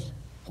prose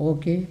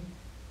okay,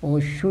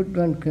 or should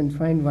one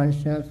confine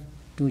oneself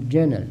to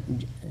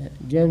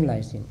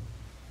journalizing?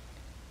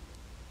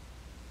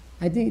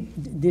 I think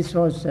this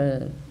was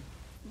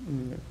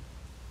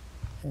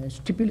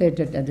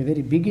stipulated at the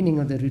very beginning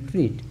of the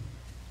retreat.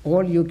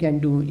 All you can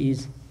do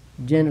is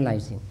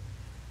journalizing,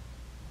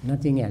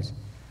 nothing else.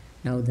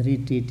 Now the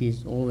retreat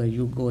is over,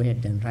 you go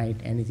ahead and write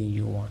anything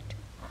you want.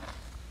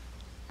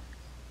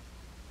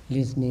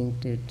 Listening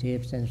to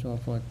tapes and so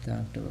forth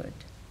afterward.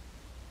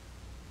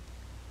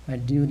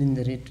 But during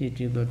the retreat,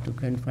 we got to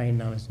confine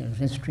ourselves,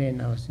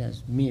 restrain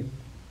ourselves,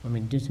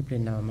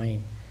 discipline our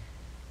mind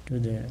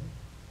to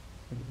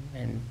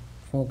and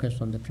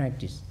focus on the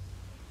practice.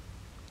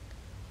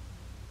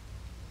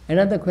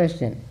 Another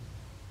question.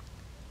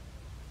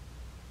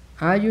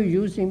 Are you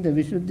using the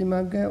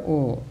Visuddhimagga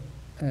or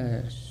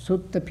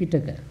Sutta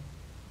Pitaka?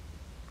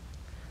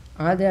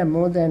 Are there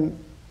more than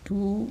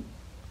 2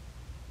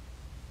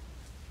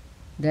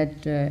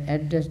 that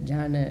address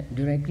jhana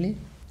directly?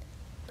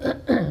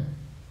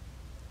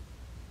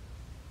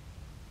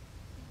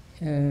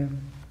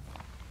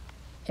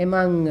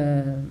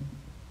 Among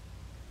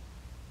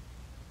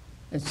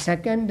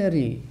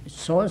secondary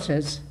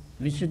sources,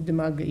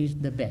 Visuddhimagga is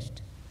the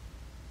best,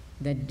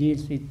 that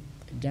deals with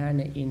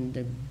jhana in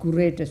the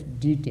greatest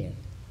detail.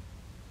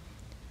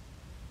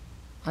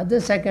 Other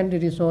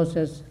secondary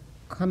sources,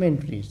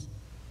 commentaries,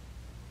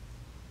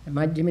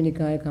 Majjhima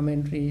Nikaya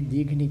commentary,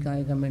 Digha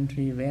Nikaya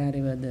commentary,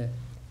 wherever the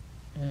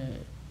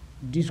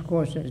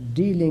discourses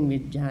dealing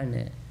with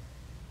jhana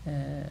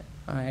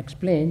are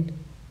explained,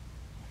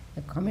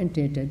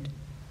 commentated.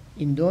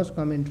 In those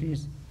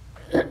commentaries,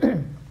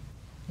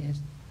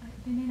 yes?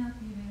 They may not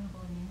be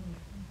available in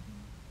English.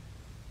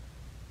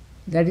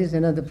 That is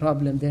another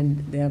problem,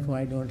 then therefore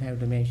I don't have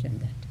to mention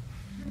that.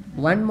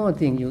 One more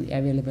thing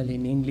available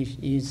in English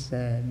is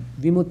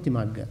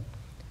Vimuttimagga,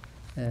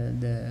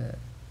 the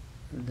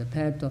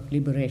path of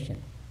liberation.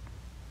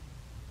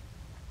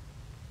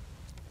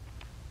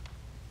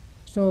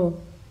 So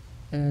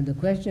the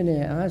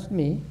questioner asked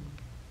me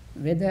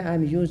whether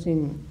I'm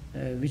using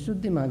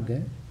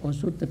Visuddhimagga or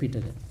Sutta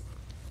Pitaka.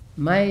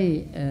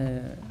 My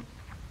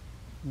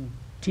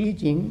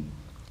teaching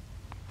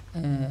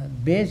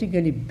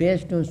basically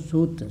based on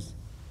suttas,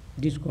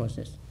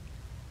 discourses.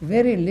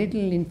 Very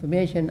little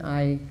information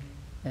I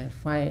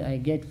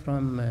get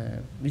from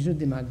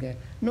Visuddhimagga.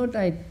 Not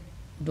I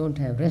don't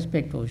have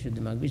respect for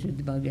Visuddhimagga.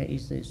 Visuddhimagga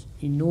is an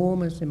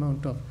enormous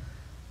amount of,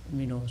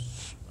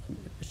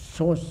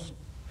 source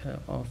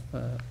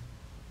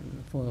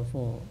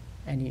for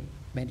any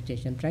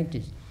meditation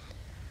practice.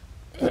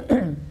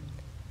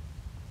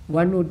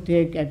 One would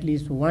take at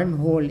least 1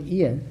 whole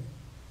year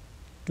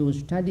to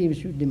study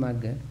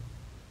Visuddhimagga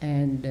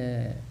and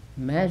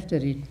master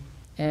it,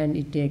 and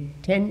it takes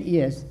 10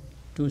 years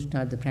to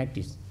start the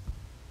practice.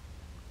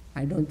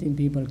 I don't think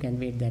people can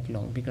wait that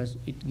long because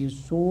it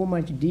gives so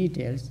much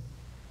details.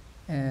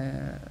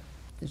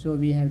 So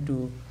we have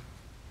to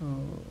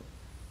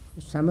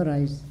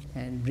summarize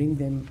and bring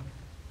them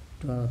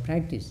to our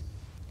practice.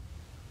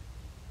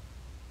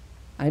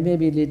 I may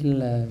be a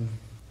little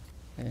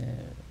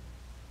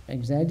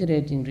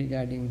exaggerating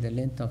regarding the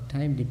length of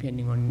time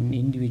depending on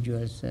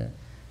individual's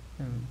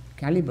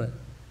caliber.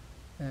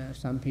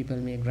 Some people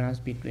may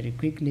grasp it very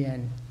quickly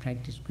and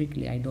practice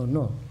quickly, I don't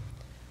know.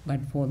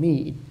 But for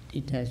me,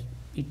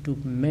 it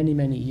took many,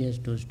 many years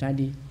to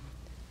study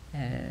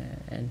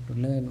and to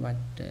learn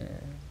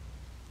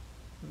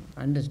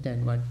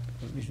understand what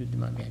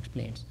Visuddhimagga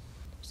explains.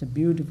 It's a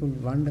beautiful,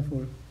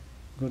 wonderful,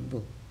 good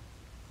book.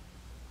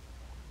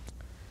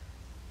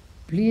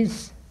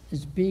 Please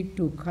speak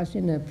to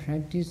Kasina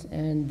practice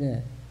and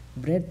the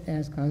breath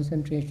as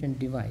concentration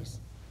device.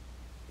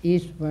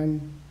 Is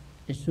one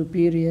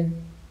superior?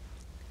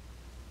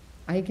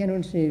 I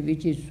cannot say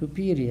which is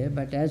superior,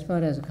 but as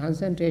far as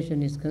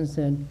concentration is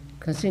concerned,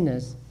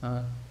 Kasinas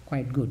are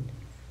quite good.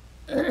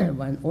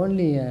 One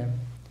only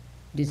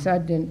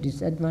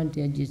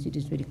disadvantage is it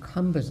is very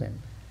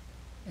cumbersome.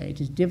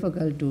 It is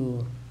difficult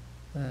to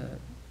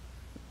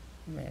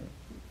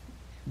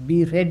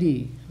be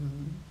ready,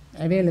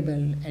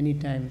 available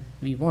anytime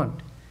we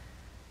want,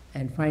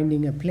 and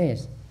finding a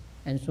place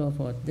and so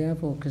forth.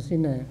 Therefore,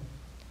 Kasina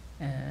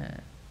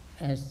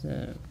as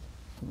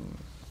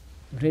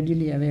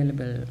readily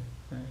available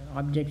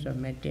objects of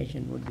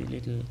meditation would be a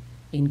little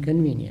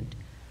inconvenient.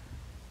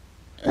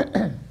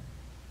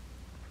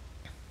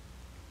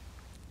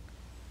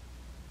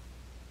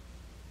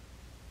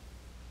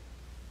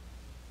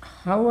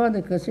 How are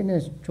the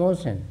kasinas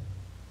chosen?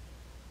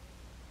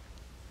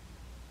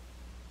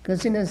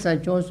 Kasinas are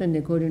chosen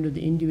according to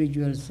the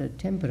individual's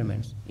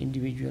temperaments.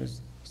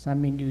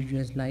 Some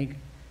individuals like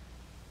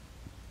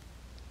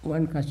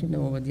one kasina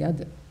over the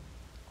other,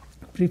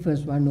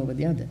 prefers one over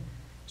the other.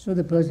 So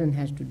the person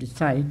has to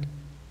decide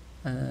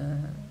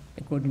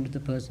according to the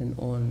person's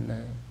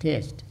own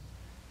taste.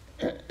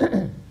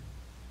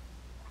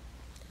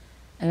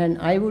 And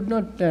I would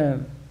not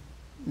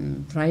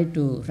try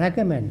to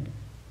recommend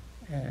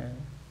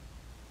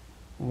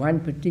one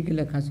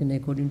particular kasina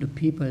according to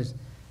people's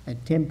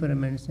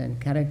temperaments and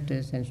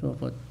characters and so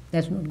forth.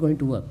 That's not going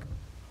to work.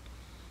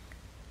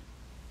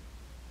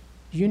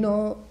 You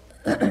know,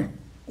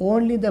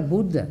 only the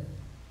Buddha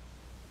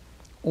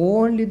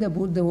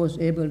was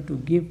able to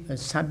give a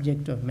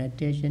subject of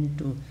meditation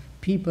to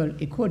people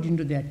according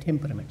to their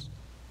temperaments.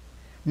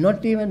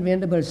 Not even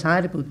Venerable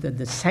Sariputta,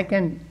 the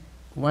second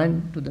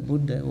one to the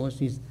Buddha,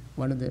 was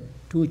one of the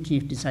two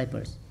chief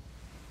disciples.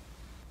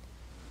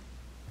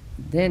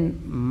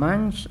 Then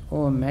monks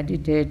or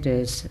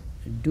meditators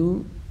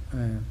do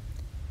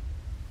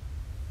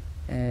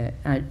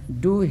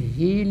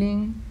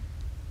healing.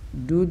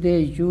 Do they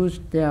use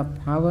their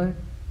power?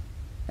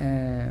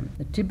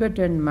 The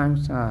Tibetan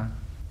monks are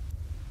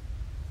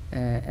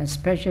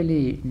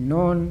especially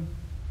known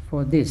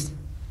for this.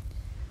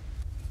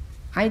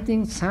 I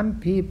think some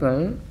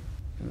people,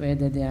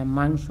 whether they are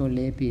monks or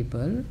lay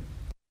people,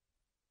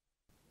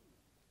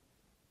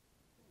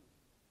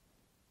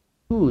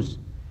 choose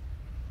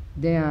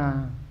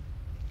their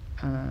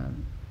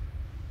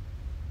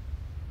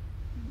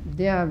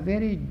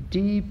very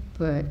deep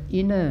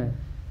inner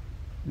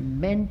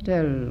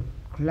mental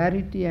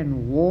clarity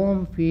and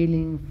warm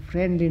feeling,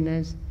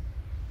 friendliness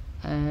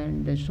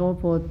and so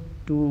forth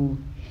to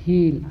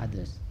heal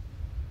others.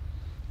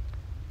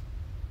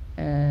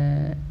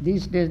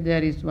 These days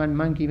there is one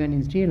monk even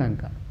in Sri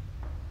Lanka.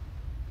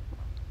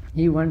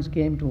 He once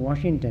came to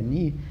Washington.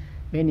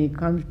 When he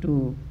comes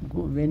to,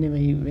 wherever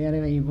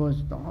he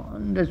goes,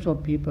 hundreds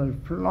of people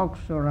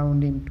flocks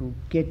around him to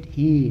get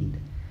healed,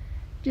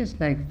 just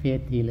like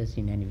faith healers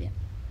in anywhere.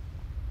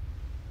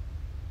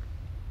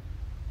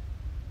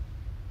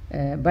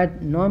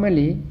 But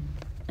normally,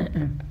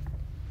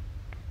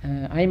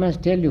 I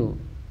must tell you,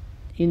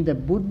 in the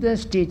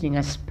Buddha's teaching,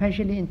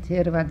 especially in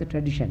Theravada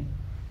tradition,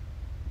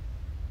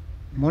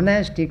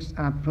 monastics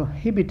are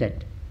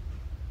prohibited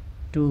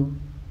to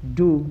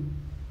do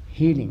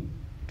healing,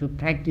 to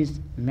practice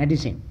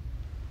medicine.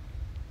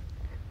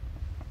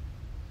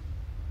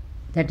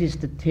 That is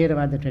the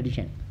Theravada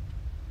tradition.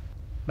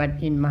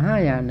 But in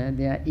Mahayana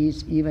there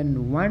is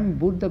even one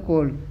Buddha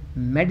called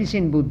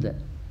Medicine Buddha,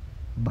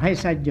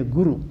 Bhaisajya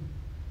Guru.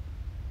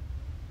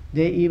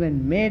 They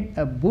even made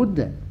a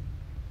Buddha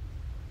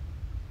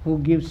who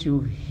gives you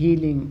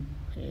healing,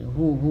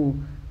 who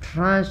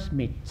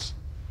transmits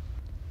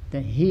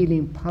the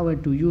healing power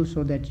to you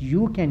so that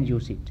you can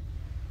use it.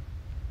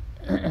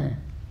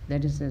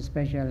 That is a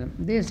special.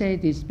 They say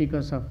it is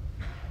because of,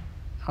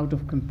 out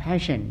of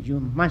compassion, you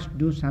must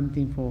do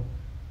something for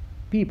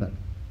people.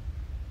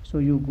 So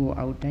you go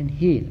out and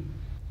heal.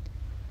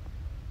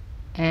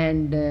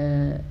 And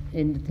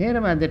in the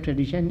Theravada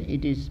tradition,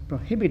 it is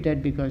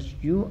prohibited because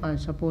you are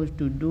supposed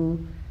to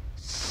do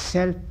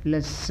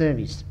selfless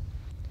service.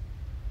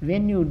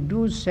 When you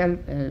do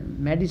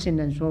medicine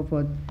and so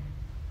forth,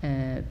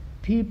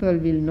 people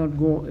will not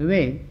go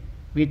away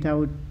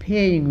without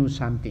paying you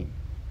something.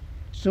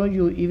 So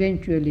you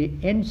eventually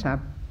end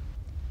up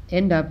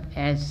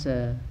as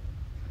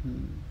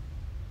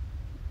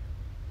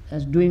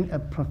as doing a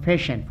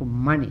profession for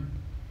money.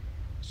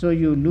 So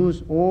you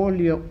lose all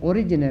your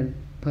original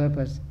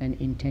purpose and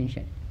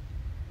intention.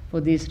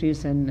 For this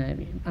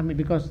reason,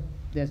 because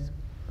there's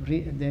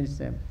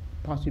a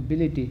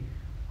possibility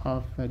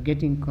of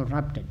getting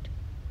corrupted,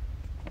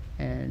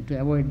 and to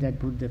avoid that,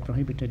 Buddha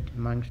prohibited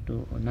monks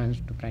or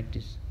nuns to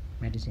practice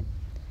medicine.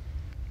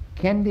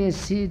 Can they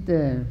see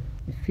the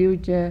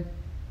future?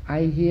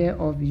 I hear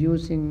of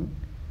using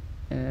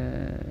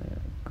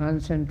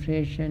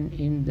concentration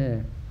in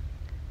the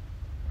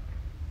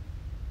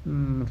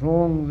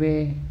wrong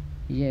way.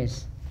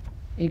 Yes,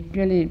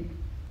 actually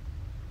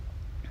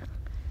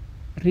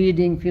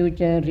reading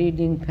future,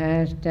 reading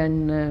past,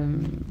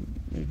 and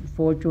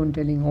fortune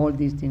telling, all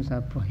these things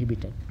are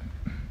prohibited.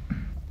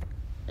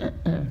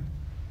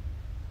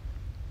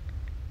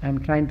 I'm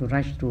trying to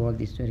rush through all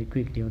this very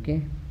quickly,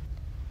 okay?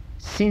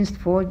 Since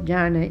fourth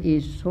jhana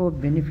is so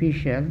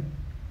beneficial,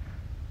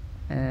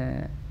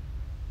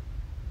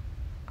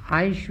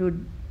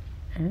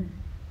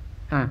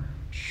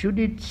 should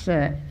its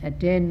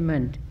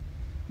attainment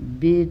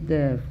be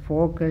the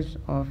focus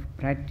of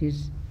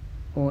practice,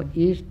 or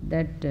is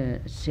that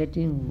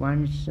setting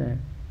one's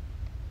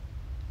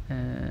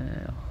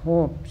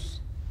hopes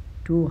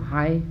too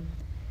high?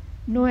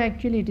 No,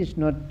 actually it is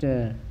not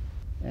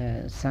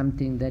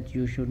something that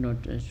you should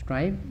not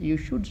strive. You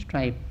should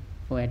strive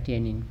for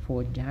attaining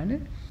fourth jhana,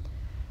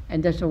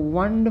 and that's a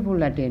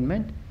wonderful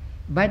attainment,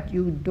 but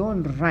you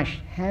don't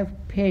rush. Have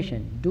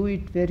patience. Do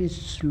it very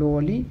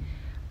slowly,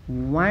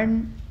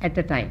 one at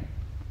a time,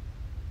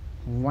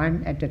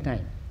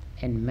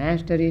 and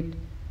master it.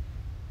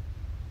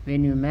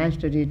 When you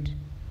master it,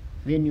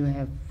 when you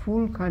have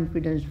full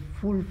confidence,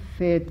 full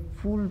faith,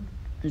 full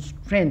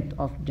strength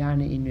of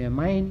jhana in your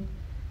mind,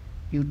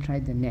 you try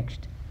the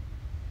next.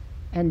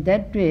 And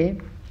that way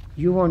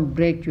you won't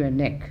break your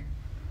neck.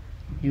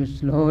 You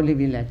slowly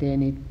will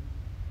attain it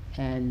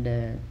and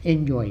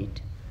enjoy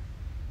it.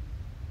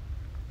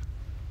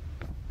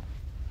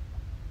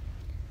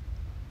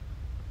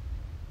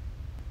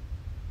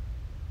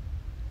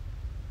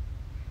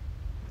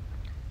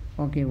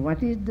 Okay,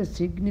 what is the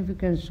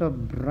significance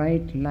of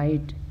bright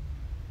light,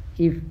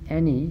 if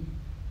any,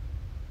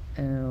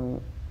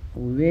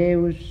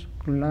 waves,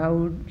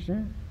 clouds,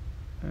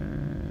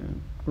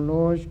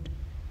 closed?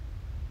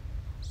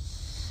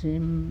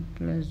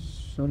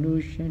 Simplest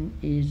solution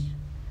is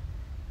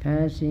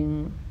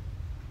passing.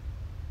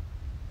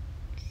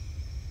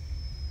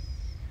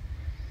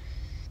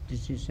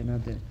 This is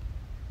another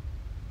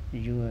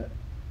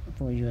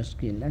for your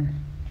skill.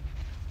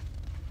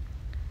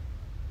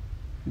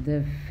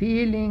 The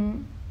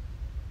feeling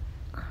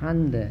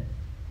khanda,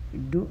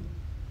 do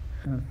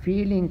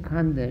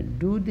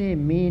they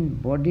mean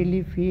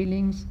bodily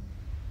feelings,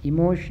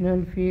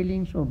 emotional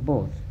feelings, or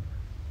both?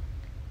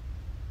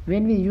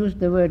 When we use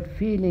the word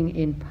feeling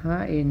in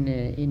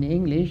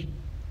English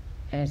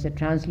as a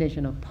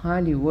translation of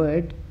Pali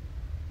word,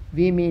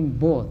 we mean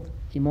both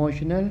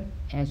emotional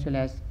as well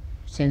as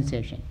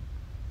sensation.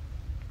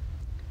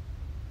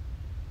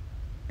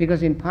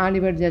 Because in Pali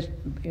word, there's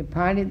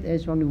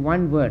only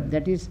one word,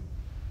 that is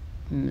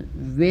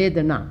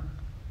Vedana.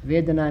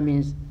 Vedana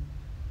means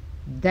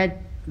that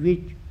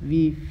which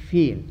we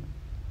feel.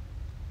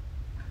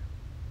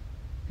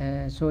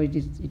 So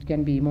it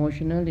can be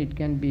emotional, it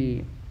can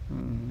be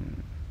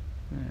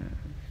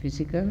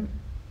physical.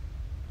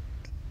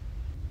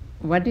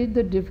 What is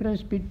the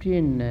difference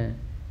between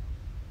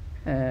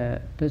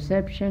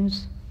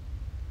perceptions,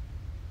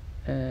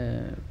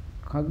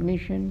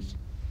 cognitions,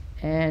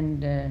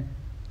 and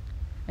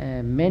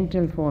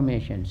mental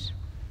formations?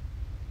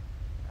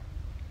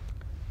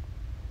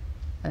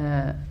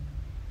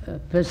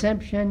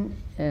 Perception,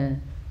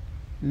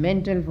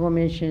 mental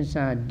formations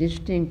are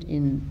distinct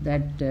in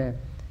that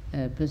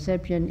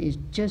perception is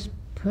just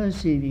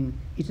perceiving.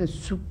 It's a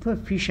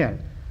superficial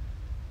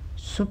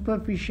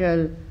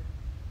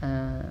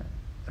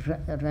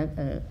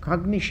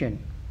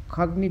cognition,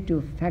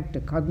 cognitive factor,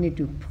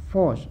 cognitive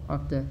force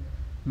of the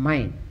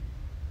mind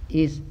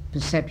is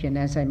perception,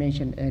 as I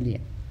mentioned earlier.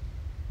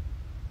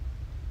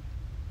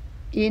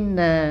 In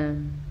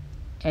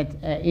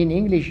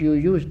English, you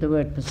use the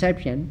word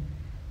perception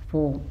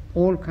for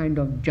all kind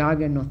of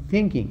jargon of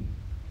thinking.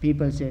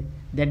 People say,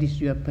 that is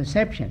your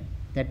perception.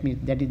 That means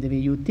that is the way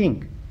you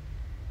think.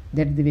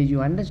 That is the way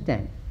you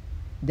understand.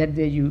 That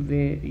way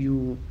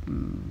you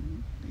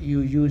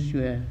use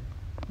your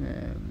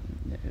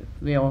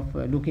way of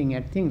looking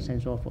at things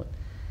and so forth.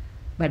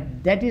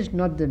 But that is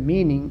not the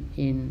meaning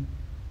in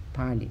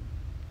Pali.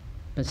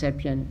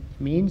 Perception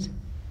means,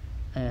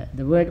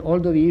 the word,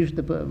 although we use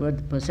the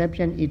word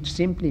perception, it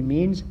simply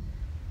means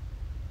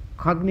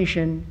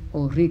cognition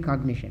or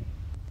recognition,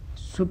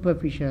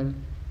 superficial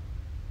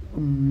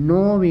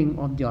knowing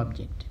of the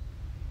object.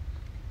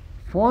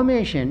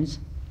 Formations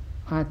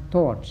are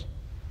thoughts.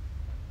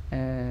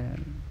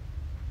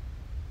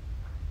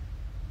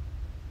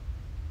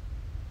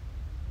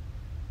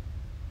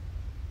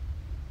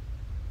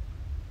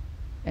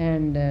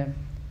 And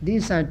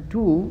these are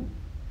two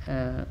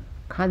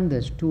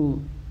khandas,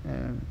 two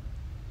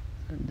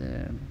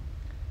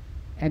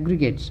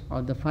aggregates,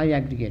 or the 5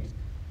 aggregates.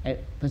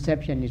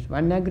 Perception is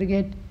one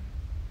aggregate,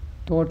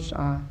 thoughts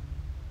are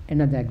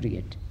another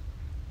aggregate.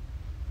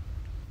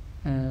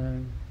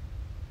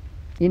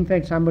 In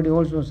fact, somebody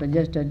also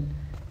suggested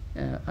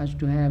us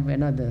to have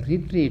another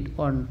retreat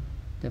on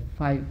the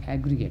 5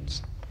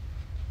 aggregates,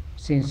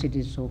 since it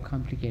is so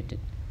complicated.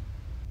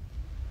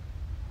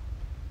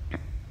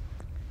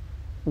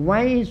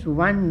 Why is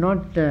one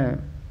not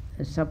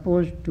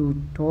supposed to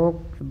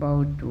talk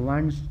about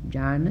one's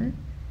jhana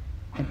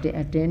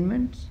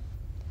attainments?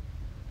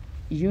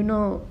 You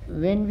know,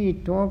 when we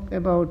talk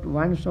about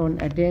one's own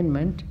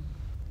attainment,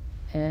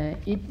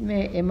 it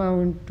may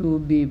amount to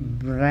be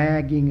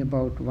bragging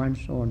about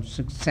one's own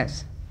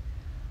success.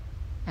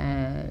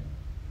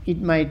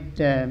 It might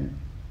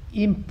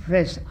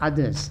impress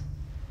others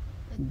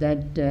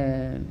that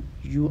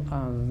you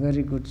are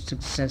very good,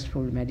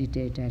 successful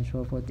meditator and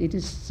so forth. It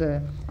is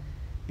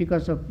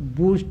because of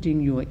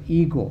boosting your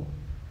ego.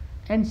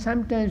 And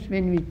sometimes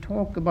when we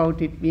talk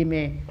about it, we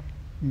may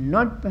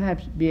not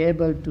perhaps be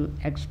able to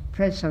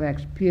express our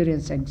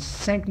experience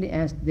exactly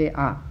as they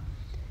are.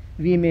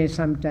 We may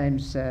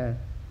sometimes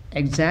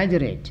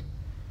exaggerate,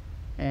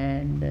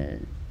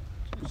 and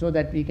so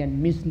that we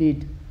can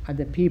mislead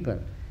other people.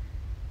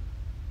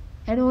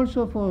 And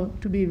also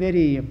to be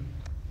very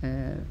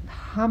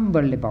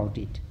humble about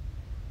it.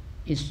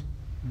 It's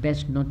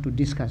best not to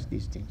discuss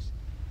these things.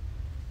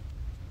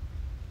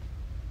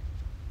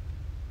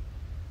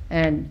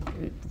 And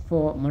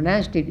for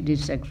monastic, it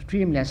is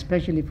extremely,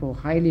 especially for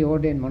highly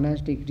ordained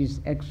monastic, it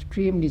is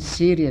extremely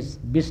serious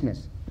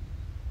business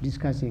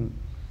discussing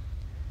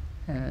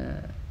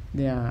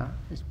their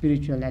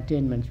spiritual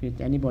attainments with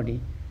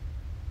anybody,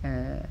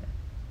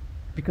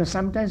 because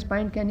sometimes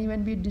mind can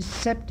even be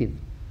deceptive.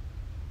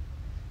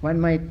 One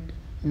might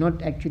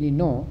not actually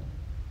know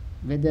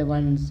whether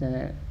one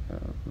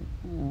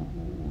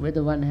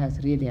has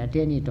really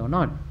attained it or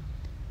not.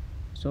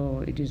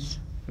 So it is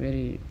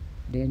very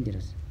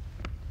dangerous.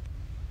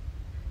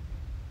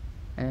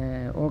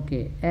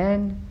 Okay,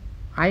 and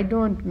I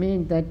don't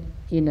mean that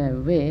in a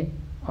way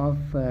of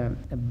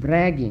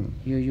bragging,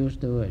 you use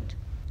the word,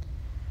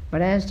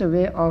 but as a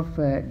way of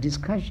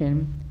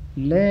discussion,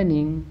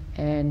 learning,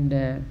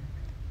 and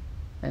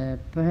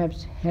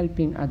perhaps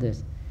helping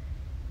others.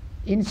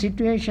 In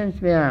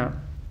situations where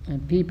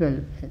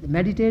people,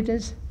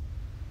 meditators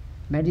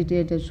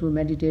who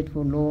meditate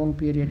for long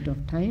period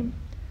of time,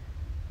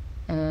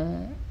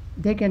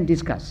 they can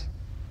discuss.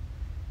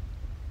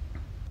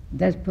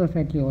 That's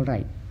perfectly all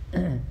right.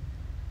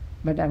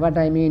 But what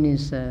I mean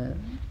is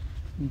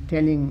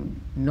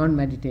telling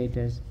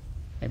non-meditators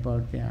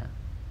about their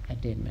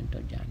attainment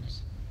of jhanas.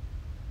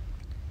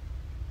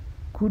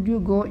 Could you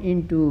go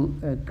into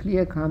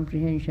clear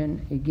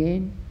comprehension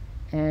again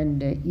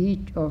and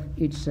each of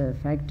its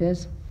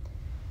factors?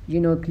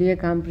 You know, clear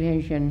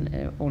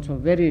comprehension also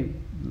very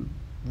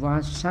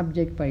vast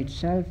subject by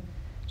itself,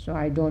 so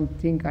I don't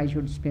think I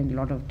should spend a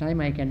lot of time.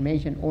 I can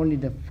mention only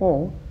the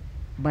 4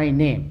 by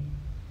name.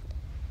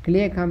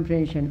 Clear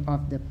comprehension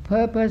of the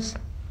purpose,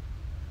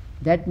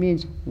 that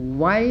means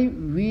why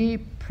we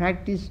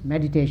practice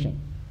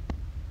meditation.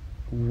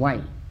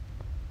 Why?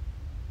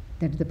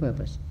 That's the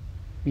purpose.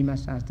 We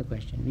must ask the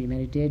question. We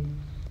meditate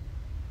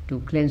to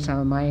cleanse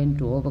our mind,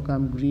 to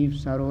overcome grief,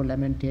 sorrow,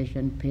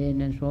 lamentation,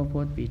 pain, and so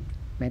forth. We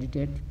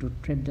meditate to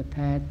tread the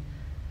path.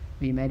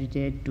 We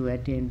meditate to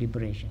attain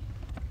liberation.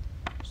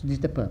 So this is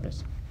the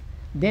purpose.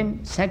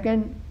 Then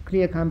second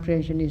clear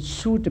comprehension is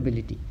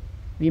suitability.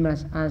 We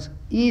must ask,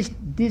 is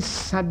this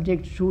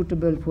subject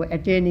suitable for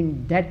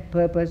attaining that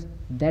purpose,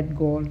 that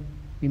goal?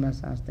 We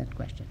must ask that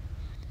question.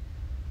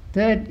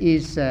 Third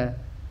is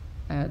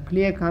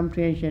clear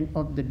comprehension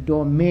of the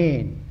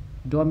domain.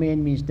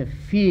 Domain means the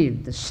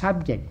field, the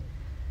subject.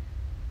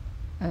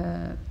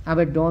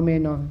 Our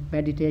domain of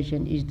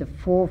meditation is the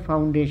 4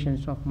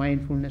 foundations of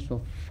mindfulness,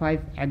 of 5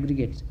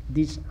 aggregates.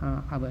 These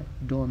are our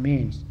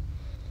domains.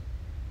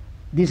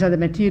 These are the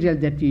material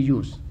that we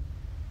use.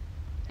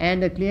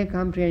 And a clear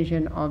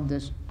comprehension of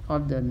the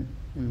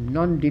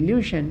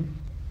non-delusion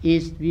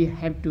is we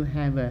have to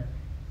have a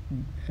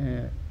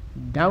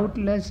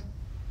doubtless,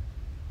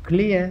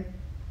 clear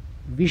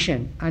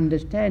vision,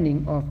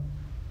 understanding of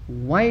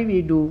why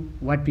we do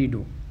what we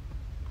do.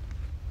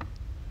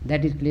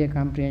 That is clear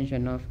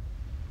comprehension of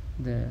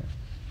the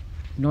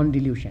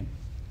non-delusion.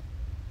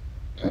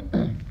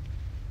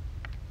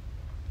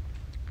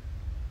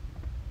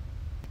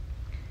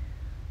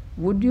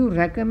 Would you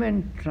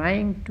recommend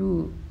trying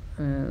to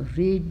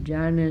read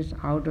jhanas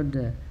out of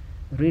the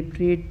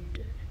retreat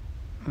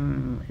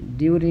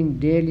during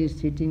daily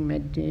sitting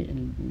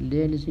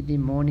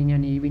morning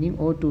and evening,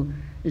 or to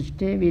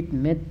stay with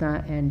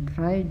metta and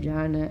try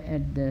jhana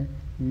at the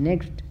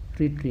next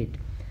retreat?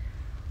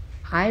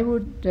 I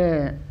would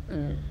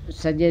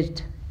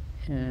suggest,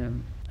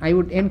 I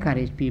would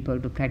encourage people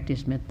to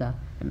practice metta,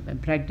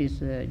 practice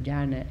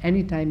jhana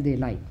anytime they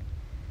like.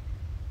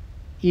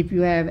 If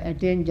you have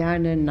attained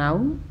jhana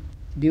now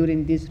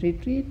during this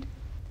retreat,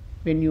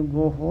 when you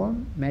go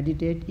home,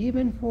 meditate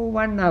even for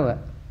 1 hour.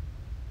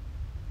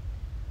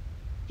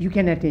 you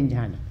can attain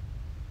jhana.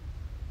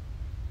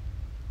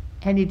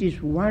 And it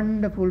is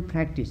wonderful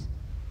practice.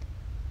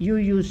 You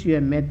use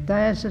your metta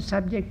as a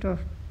subject of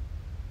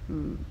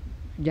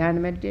jhana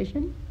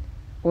meditation,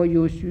 or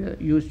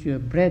use your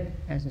breath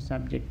as a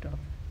subject of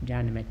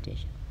jhana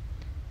meditation.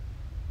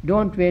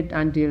 Don't wait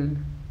until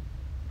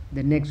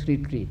the next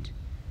retreat.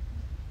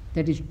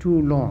 That is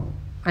too long,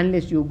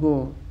 unless you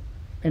go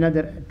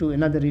to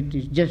another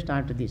retreat just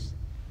after this,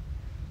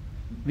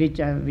 which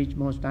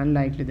most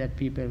unlikely that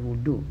people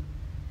would do.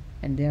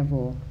 And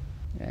therefore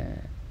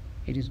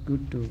it is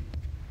good to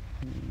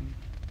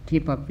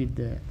keep up with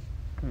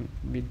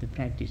the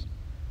practice.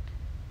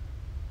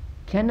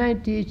 Can I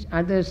teach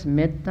others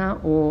metta,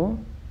 or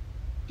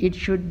it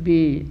should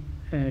be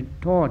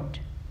taught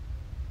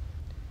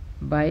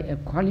by a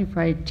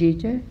qualified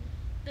teacher?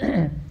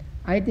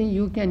 I think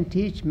you can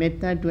teach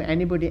metta to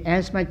anybody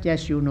as much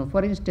as you know.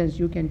 For instance,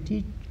 you can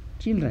teach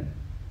children.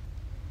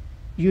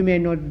 You may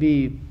not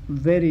be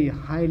very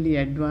highly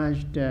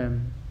advanced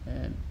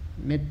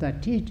metta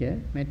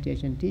teacher,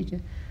 meditation teacher,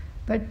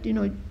 but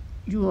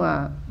you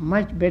are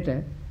much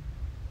better,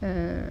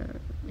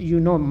 you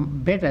know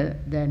better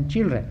than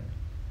children.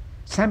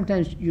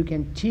 Sometimes you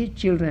can teach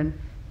children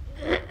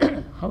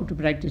how to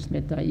practice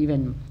metta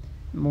even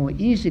more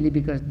easily,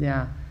 because they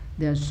are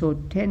so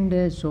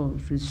tender, so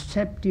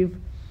receptive,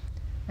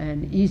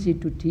 and easy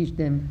to teach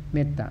them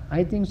metta.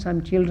 I think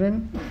some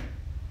children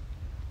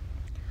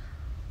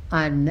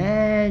are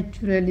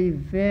naturally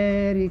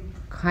very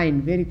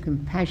kind, very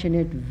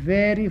compassionate,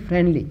 very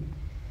friendly.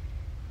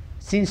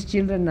 Since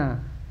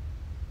children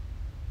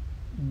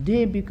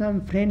they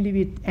become friendly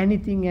with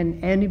anything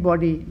and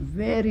anybody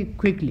very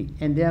quickly,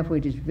 and therefore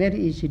it is very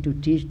easy to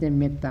teach them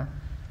metta.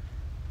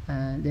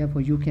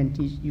 Therefore you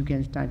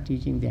can start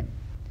teaching them.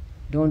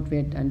 Don't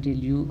wait until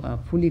you are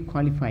fully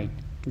qualified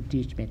to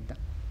teach metta.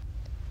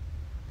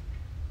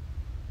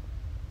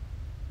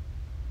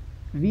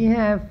 We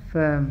have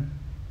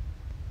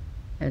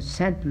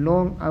sat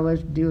long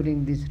hours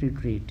during this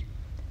retreat.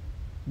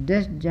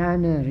 Does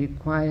jhana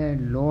require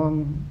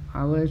long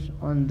hours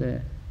on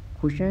the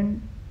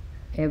cushion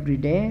every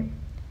day?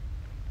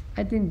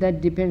 I think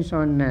that depends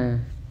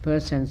on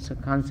person's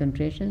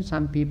concentration.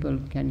 Some people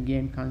can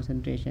gain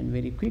concentration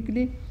very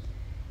quickly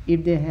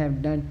if they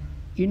have done,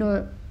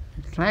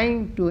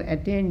 trying to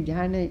attain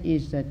jhana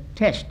is a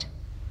test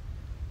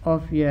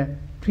of your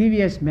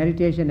previous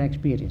meditation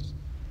experience.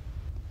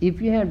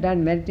 If you have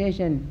done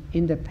meditation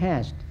in the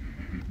past,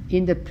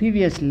 in the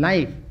previous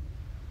life,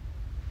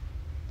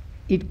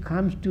 it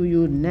comes to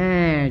you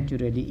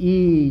naturally,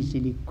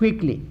 easily,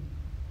 quickly.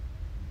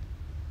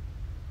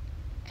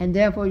 And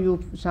therefore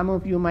some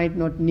of you might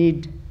not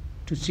need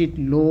to sit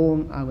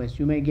long hours.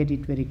 You may get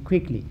it very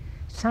quickly.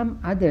 Some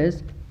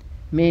others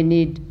may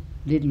need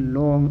little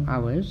long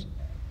hours,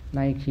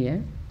 like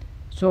here.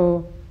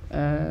 So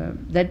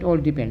that all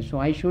depends. So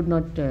I should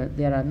not,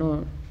 there's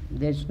no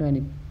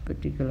any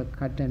particular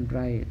cut and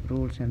dry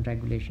rules and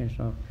regulations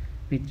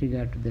with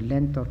regard to the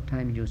length of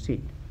time you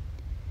sit.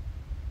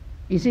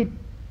 Is it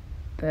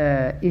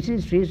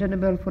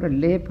reasonable for a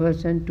lay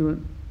person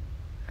to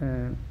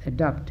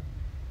adopt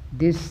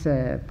this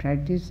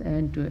practice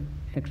and to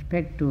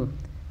expect to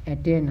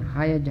attain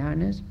higher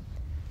jhanas?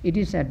 It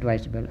is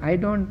advisable. I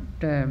don't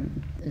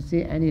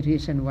see any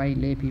reason why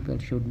lay people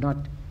should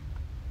not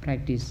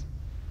practice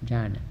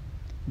jhana.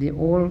 They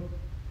all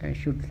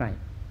should try.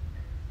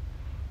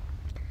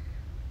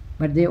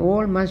 But they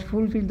all must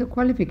fulfill the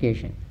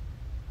qualification.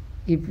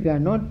 If you are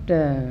not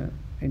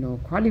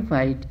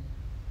qualified,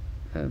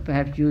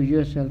 perhaps you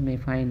yourself may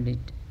find it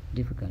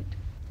difficult.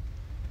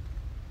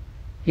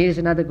 Here is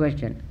another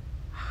question.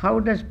 How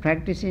does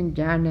practicing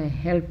jhana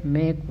help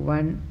make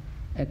one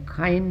a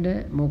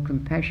kinder, more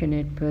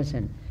compassionate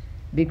person?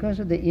 Because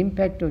of the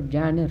impact of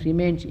jhana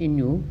remains in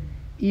you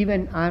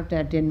even after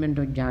attainment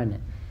of jhana.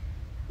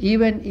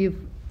 Even if,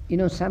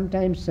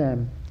 sometimes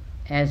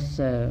as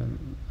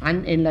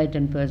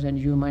unenlightened person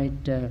you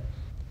might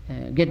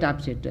get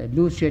upset,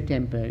 lose your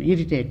temper,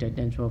 irritated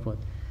and so forth.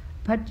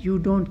 But you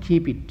don't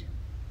keep it.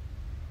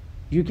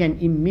 You can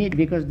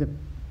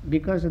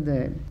because of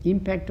the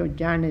impact of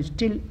jhana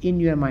still in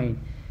your mind,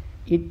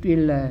 it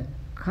will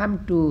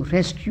come to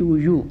rescue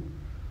you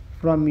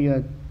from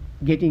your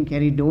getting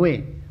carried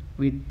away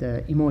with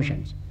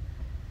emotions.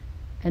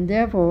 And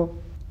therefore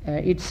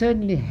it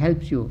certainly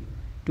helps you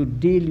to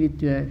deal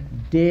with your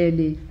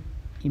daily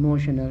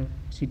emotional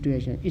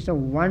situation. It's a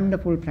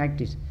wonderful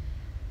practice.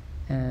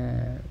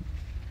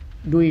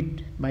 Do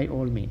it by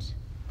all means.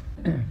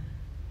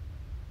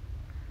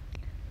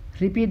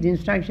 Repeat the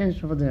instructions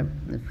for the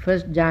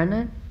first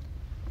jhana.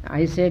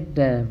 I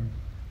said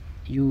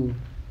you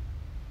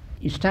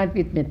start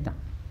with metta,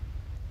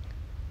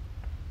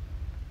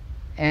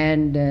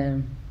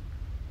 and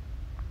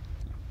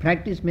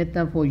practice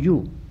metta for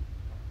you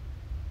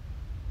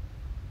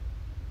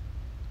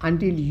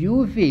until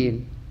you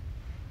feel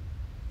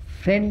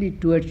friendly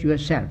towards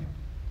yourself.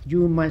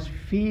 You must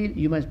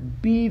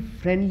be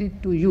friendly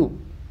to you,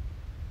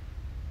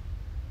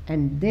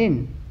 and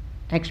then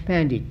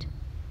expand it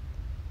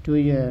to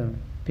your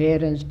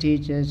parents,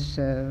 teachers,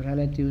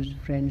 relatives,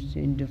 friends,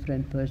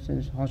 indifferent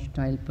persons,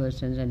 hostile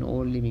persons, and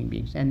all living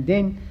beings. And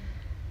then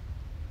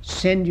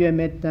send your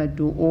metta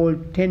to all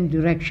 10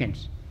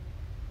 directions.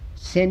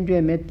 Send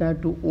your metta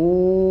to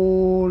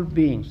all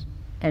beings.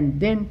 And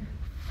then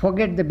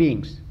forget the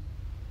beings.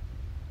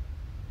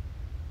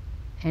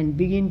 And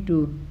begin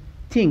to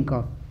think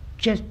of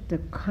just the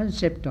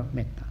concept of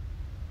metta.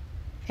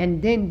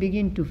 And then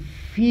begin to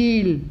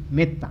feel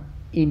metta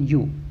in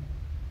you.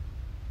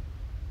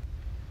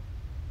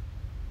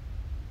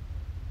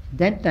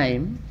 That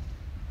time,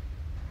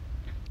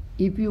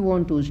 if you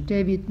want to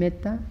stay with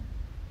metta,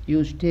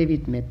 you stay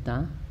with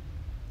metta.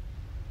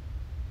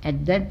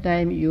 At that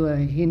time your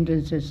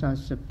hindrances are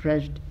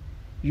suppressed,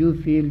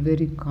 you feel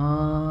very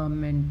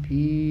calm and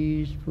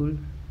peaceful,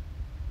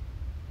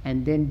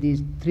 and then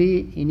these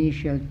 3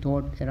 initial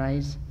thoughts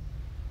arise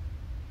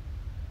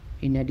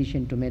in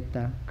addition to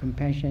metta.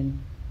 Compassion,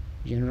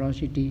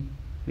 generosity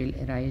will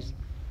arise,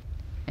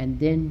 and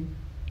then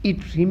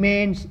it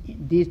remains,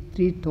 these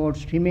 3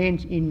 thoughts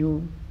remains in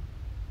you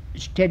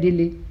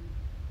steadily,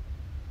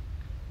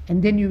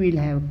 and then you will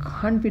have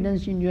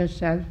confidence in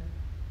yourself,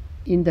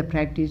 in the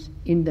practice,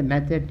 in the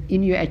method,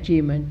 in your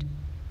achievement,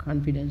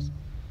 confidence,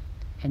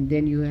 and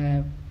then you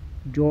have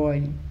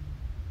joy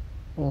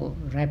or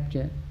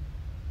rapture.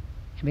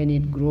 When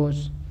it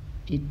grows,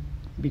 it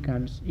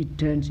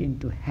turns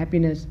into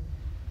happiness.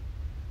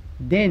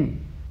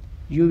 Then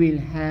you will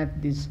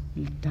have this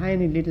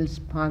tiny little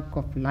spark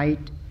of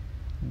light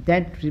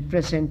that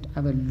represent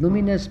our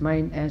luminous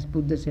mind. As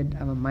Buddha said,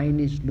 our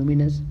mind is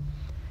luminous.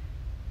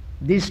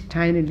 This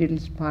tiny little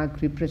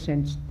spark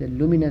represents the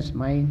luminous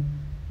mind.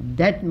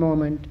 That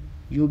moment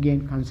you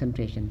gain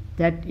concentration.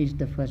 That is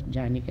the first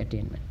jhanic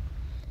attainment.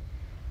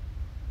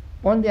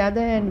 On the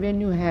other hand,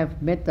 when you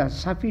have metta,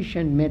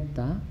 sufficient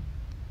metta,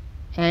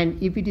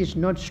 and if it is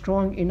not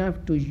strong enough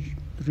to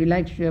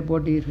relax your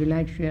body,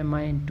 relax your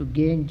mind to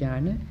gain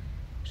jhana,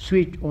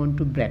 switch on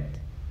to breath.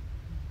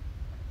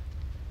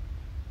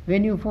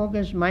 When you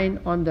focus mind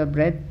on the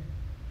breath,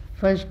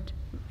 first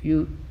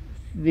you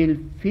will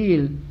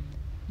feel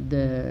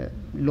the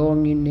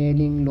long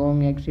inhaling,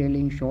 long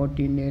exhaling, short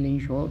inhaling,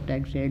 short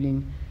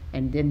exhaling,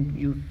 and then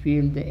you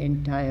feel the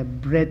entire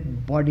breath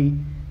body,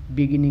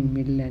 beginning,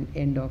 middle and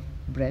end of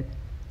breath,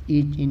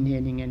 each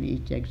inhaling and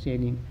each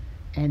exhaling,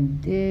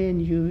 and then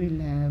you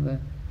will have a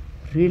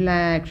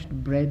relaxed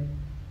breath,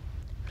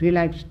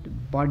 relaxed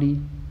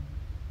body,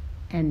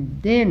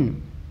 and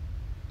then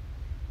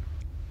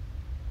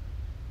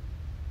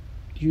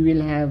you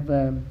will have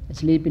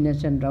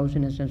sleepiness and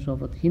drowsiness and so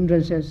forth,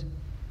 hindrances,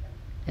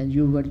 and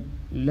you will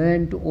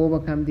learn to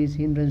overcome these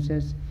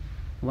hindrances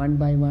one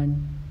by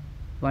one.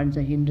 Once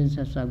the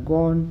hindrances are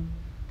gone,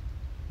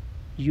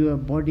 your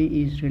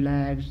body is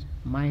relaxed,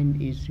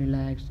 mind is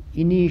relaxed,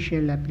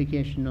 initial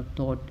application of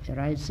thought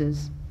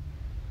arises,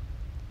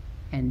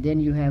 and then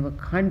you have a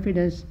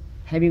confidence.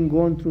 Having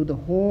gone through the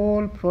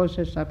whole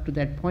process up to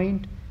that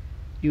point,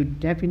 you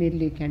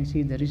definitely can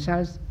see the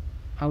results.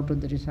 Out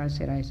of the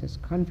results arises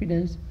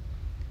confidence,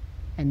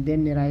 and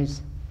then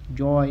arise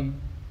joy,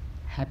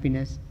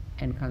 happiness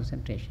and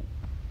concentration.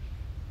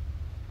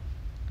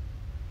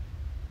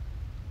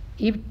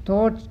 If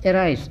thoughts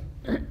arise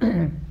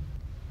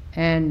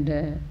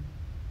and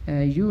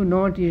you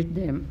notice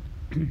them,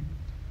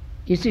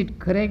 is it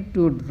correct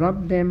to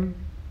drop them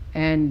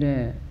and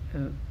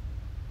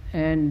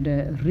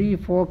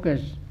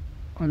refocus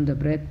on the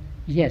breath?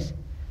 Yes.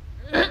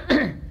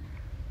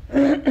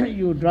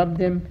 You drop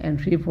them and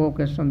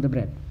refocus on the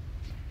breath.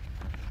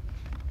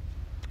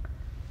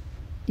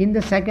 In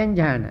the second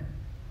jhana,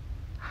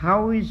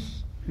 how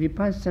is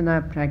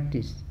vipassana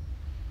practice?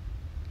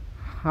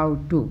 How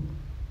to?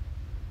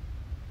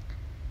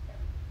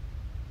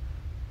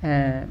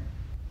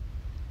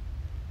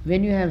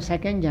 When you have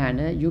second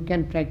jhana, you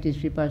can practice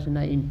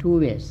vipassana in 2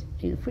 ways.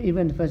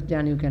 Even first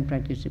jhana, you can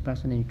practice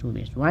vipassana in 2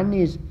 ways. One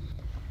is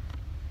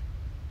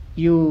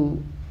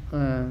you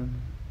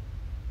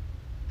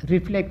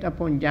reflect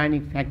upon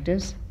jhanic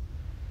factors,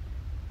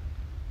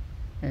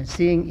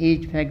 seeing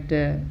each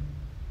factor,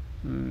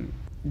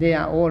 they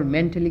are all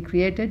mentally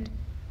created,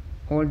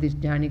 all these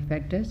jhanic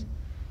factors,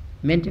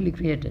 mentally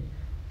created.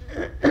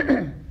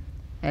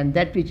 And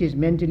that which is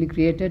mentally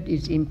created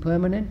is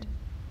impermanent,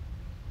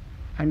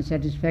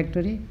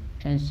 unsatisfactory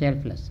and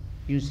selfless.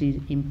 You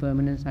see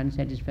impermanence,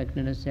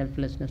 unsatisfactoriness,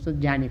 selflessness, so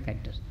jhanic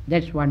factors.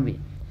 That's one way.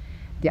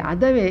 The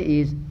other way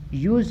is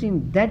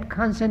using that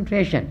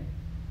concentration,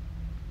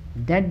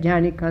 that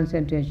jhanic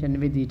concentration,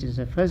 whether it is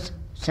the first,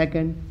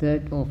 second,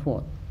 third or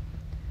fourth.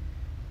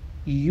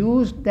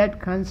 Use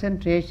that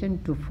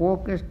concentration to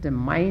focus the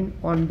mind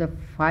on the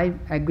 5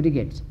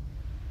 aggregates: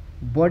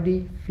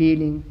 body,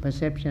 feeling,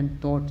 perception,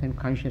 thoughts and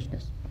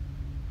consciousness.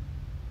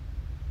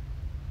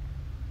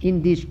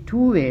 In these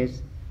 2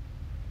 ways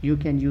you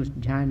can use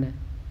jhana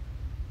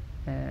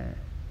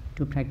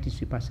to practice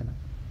vipassana.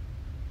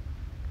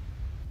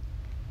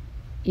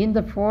 In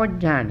the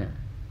 4th jhana,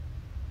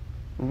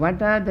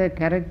 what are the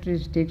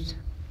characteristics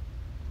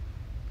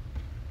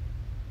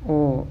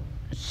or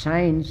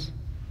signs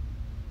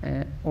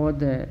or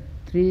the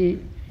three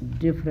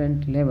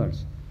different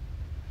levels,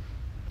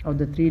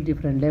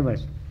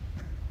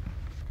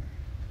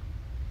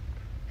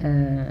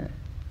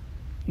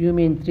 you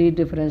mean three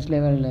different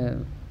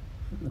level,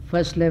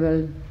 first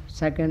level,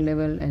 second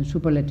level, and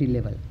superlative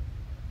level.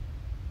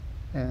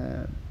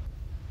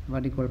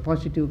 What you call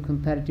positive,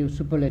 comparative,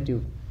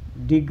 superlative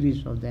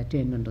degrees of the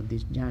attainment of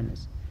these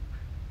jhanas.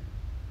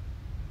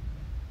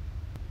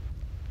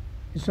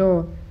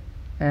 So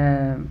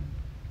the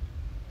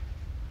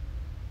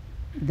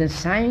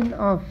sign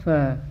of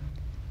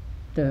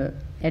the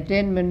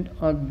attainment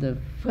of the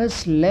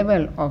first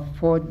level of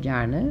fourth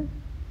jhana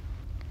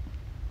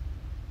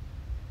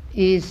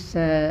is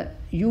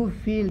you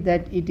feel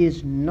that it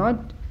is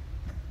not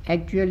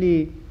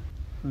actually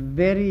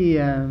very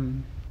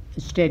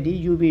steady.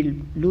 You will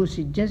lose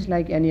it just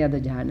like any other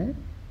jhana.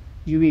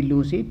 You will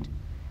lose it,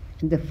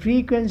 and the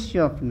frequency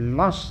of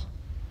loss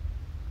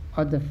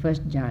of the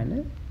first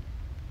jhana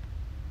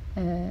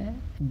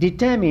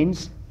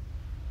determines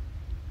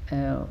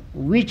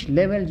which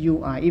level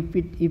you are.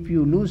 If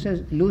you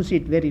lose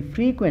it very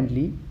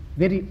frequently,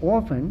 very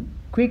often,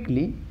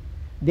 quickly,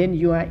 then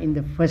you are in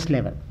the first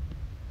level.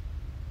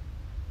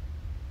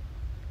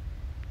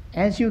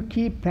 As you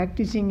keep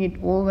practicing it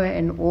over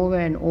and over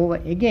and over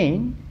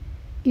again,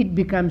 it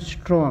becomes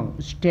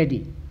strong,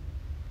 steady.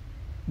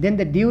 Then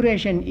the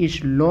duration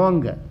is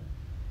longer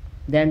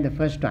than the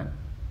first one.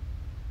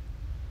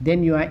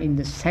 Then you are in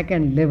the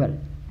second level.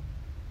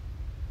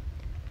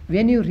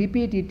 When you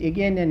repeat it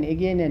again and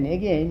again and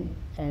again,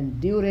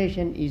 and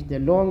duration is the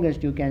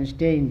longest you can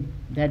stay in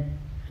that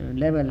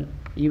level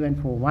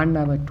even for 1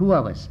 hour, 2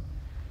 hours,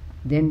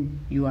 then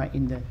you are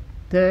in the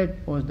third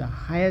or the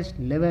highest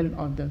level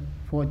of the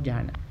fourth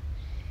jhana.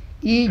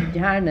 Each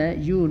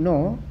jhana, you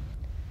know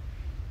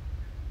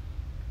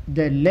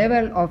the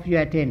level of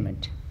your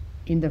attainment.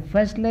 In the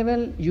first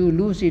level, you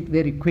lose it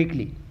very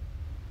quickly.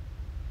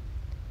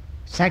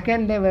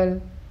 Second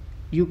level,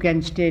 you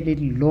can stay a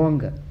little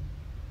longer.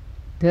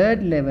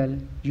 Third level,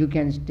 you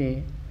can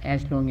stay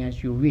as long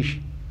as you wish,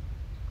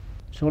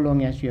 so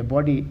long as your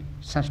body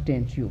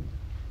sustains you.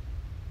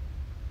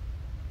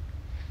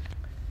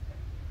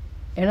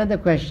 Another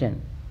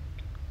question.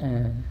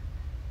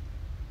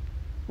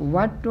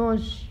 What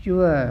was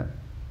your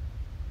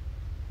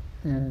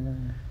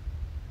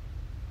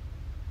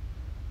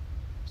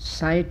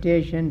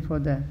citation for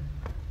the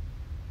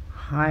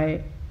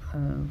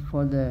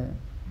for the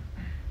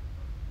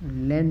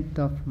length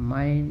of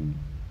mind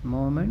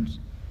moments?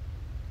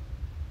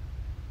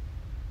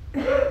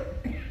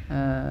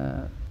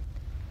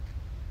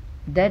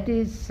 That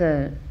is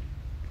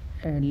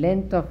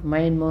length of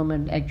mind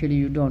moment. Actually,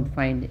 you don't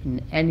find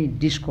in any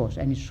discourse,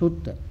 any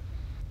sutta,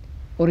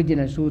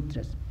 original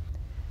sutras.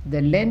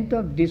 The length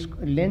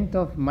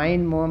of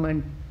mind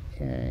moment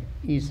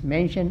is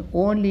mentioned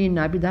only in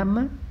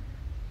Abhidhamma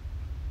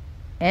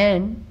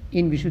and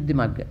in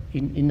Visuddhimagga,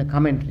 in the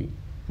commentary,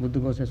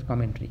 Buddhaghosa's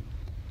commentary.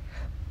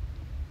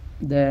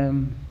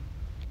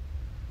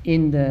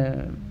 In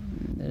the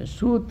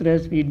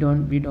sutras, we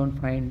don't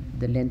find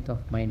the length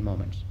of mind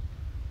moments.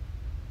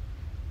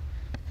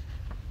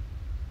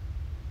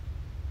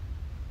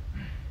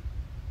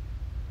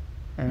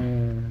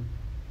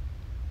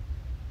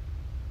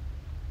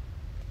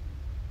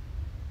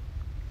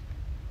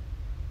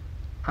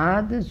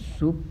 Are the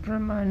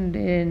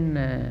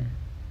supramundane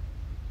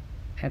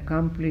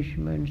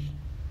accomplishments,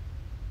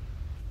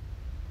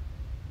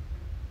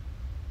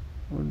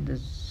 what the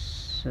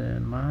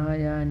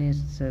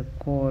Mahayanists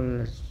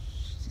call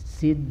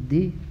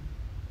siddhi,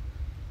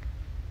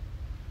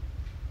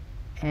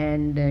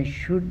 and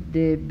should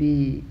they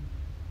be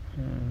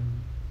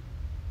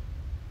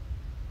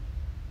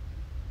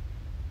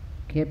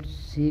kept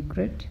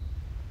secret?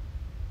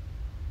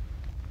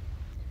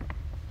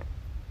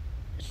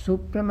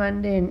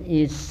 Supramundane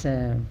is,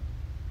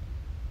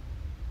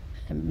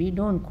 we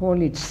don't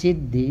call it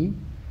siddhi.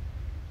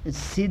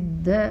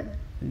 Siddha,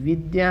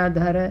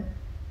 Vidyadhara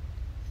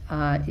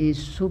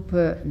is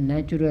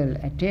supernatural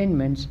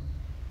attainments,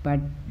 but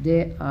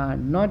they are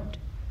not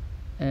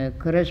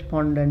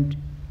corresponding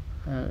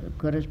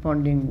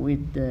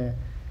with the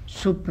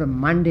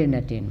supramundane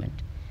attainment.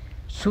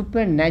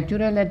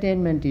 Supernatural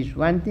attainment is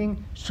one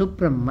thing,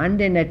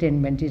 supramundane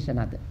attainment is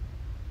another.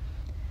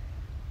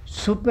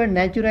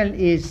 Supernatural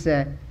is,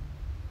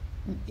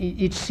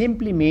 it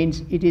simply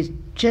means it is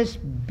just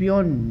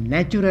beyond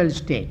natural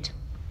state.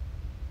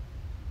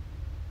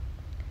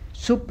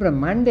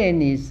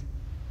 Supramundane is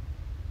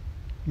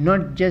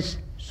not just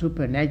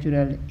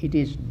supernatural,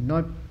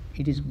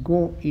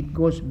 it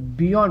goes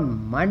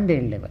beyond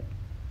mundane level.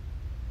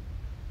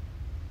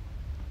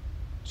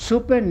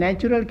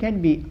 Supernatural can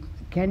be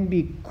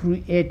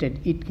created.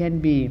 It can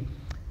be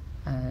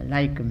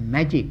like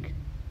magic.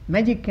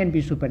 Magic can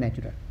be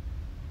supernatural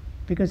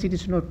because it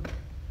is not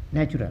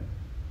natural.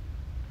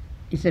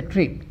 It's a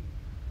trick.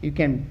 You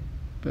can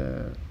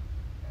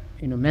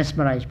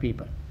mesmerize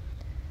people.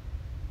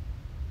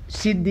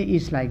 Siddhi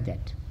is like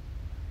that.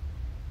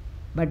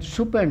 But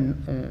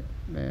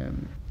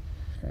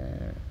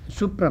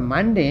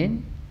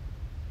supramundane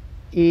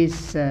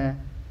is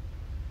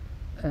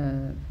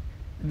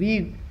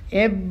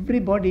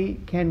everybody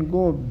can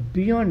go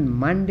beyond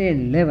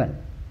mundane level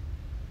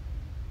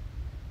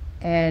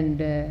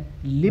and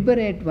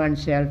liberate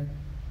oneself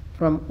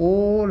from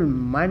all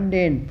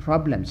mundane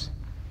problems,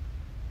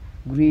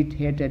 greed,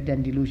 hatred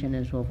and delusion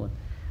and so forth.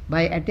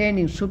 By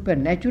attaining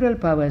supernatural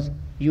powers,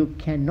 you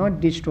cannot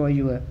destroy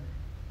your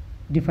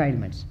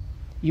defilements.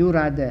 You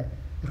rather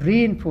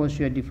reinforce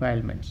your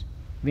defilements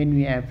when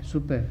we have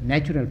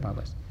supernatural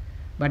powers.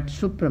 But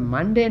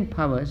supramundane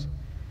powers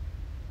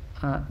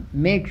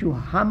make you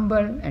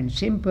humble and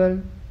simple,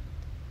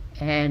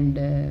 and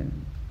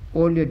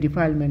all your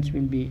defilements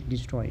will be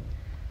destroyed.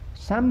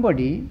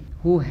 Somebody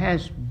who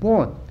has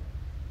both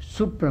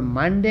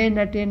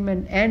supramundane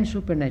attainment and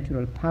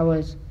supernatural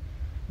powers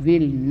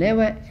will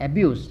never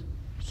abuse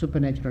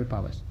supernatural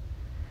powers.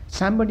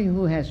 Somebody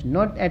who has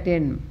not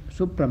attained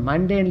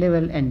supramundane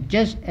level and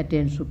just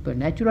attained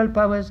supernatural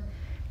powers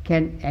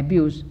can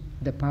abuse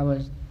the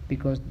powers,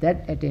 because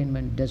that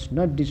attainment does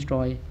not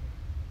destroy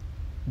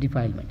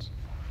defilements.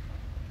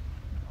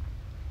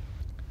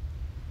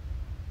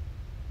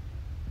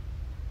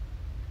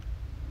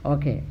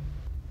 Okay.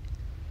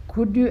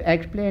 Could you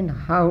explain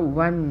how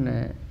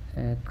one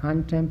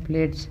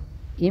contemplates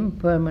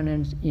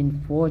impermanence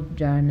in fourth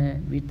jhana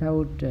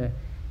without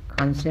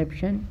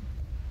conception?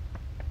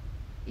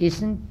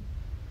 Isn't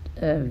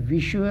a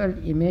visual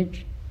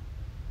image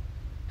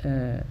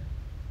a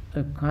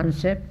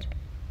concept?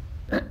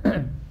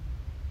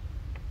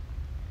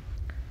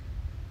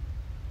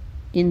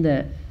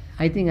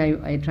 I think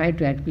I tried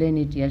to explain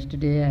it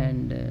yesterday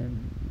and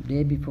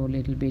day before a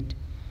little bit,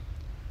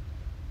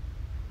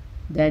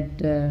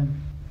 that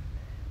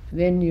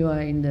when you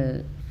are in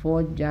the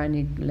fourth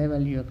jhanic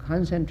level, your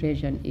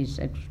concentration is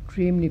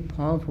extremely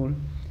powerful,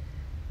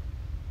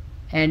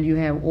 and you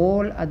have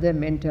all other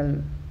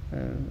mental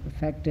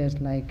factors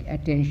like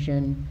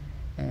attention,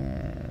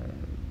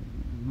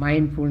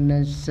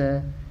 mindfulness,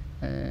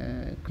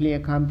 clear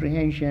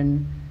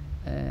comprehension,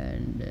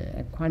 and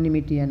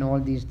equanimity and all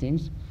these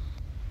things,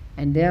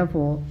 and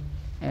therefore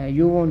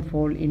you won't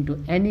fall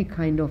into any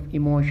kind of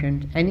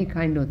emotion, any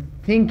kind of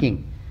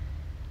thinking,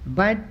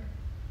 but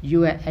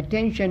your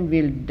attention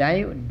will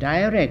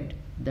direct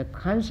the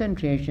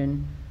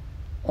concentration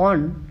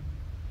on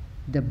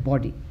the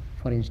body,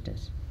 for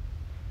instance.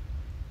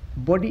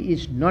 Body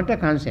is not a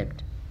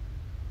concept.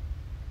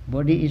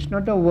 Body is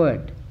not a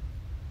word.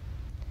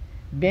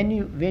 When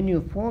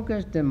you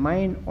focus the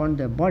mind on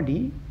the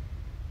body,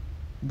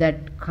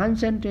 that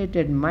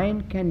concentrated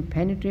mind can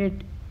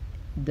penetrate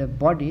the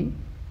body,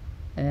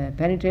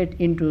 penetrate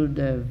into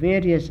the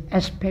various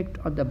aspects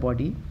of the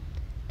body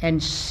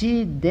and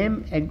see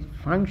them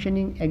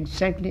functioning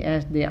exactly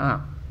as they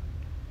are.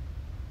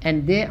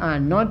 And they are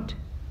not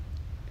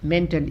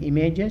mental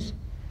images,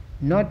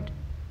 not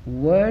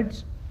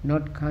words,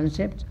 not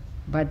concepts,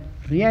 but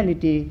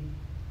reality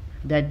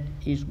that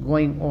is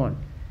going on.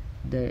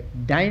 The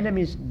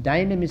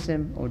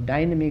dynamism or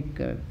dynamic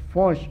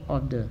force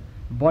of the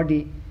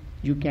body,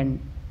 you can,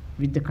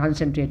 with the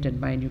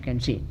concentrated mind, you can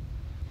see.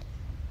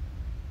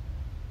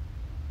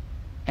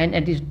 And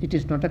it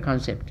is not a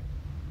concept.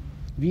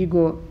 We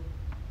go,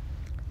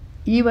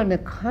 even a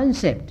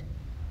concept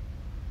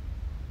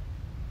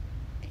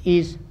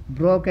is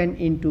broken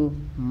into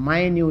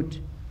minute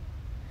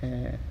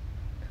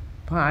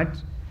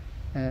parts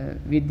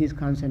with this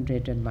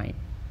concentrated mind.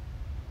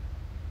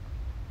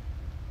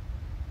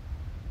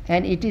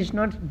 And it is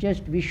not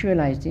just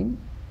visualizing,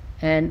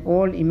 and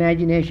all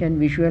imagination,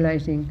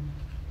 visualizing,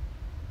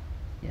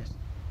 yes,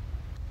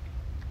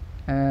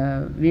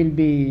 will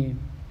be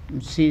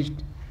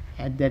ceased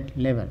at that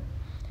level.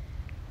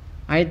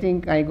 I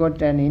think I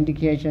got an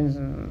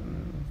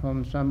indication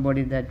from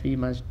somebody that we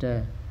must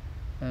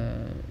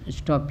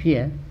stop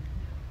here,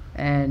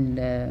 and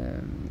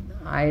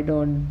I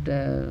don't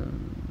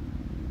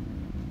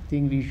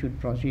think we should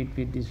proceed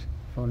with this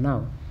for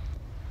now,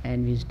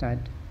 and we start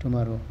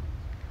tomorrow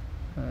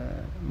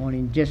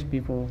morning just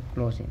before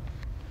closing.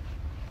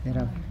 There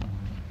are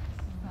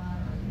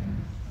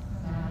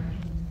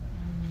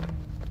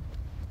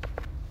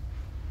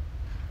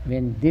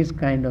when this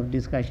kind of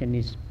discussion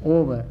is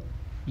over,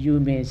 you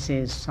may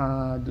say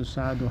sadhu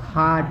sadhu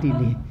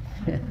heartily.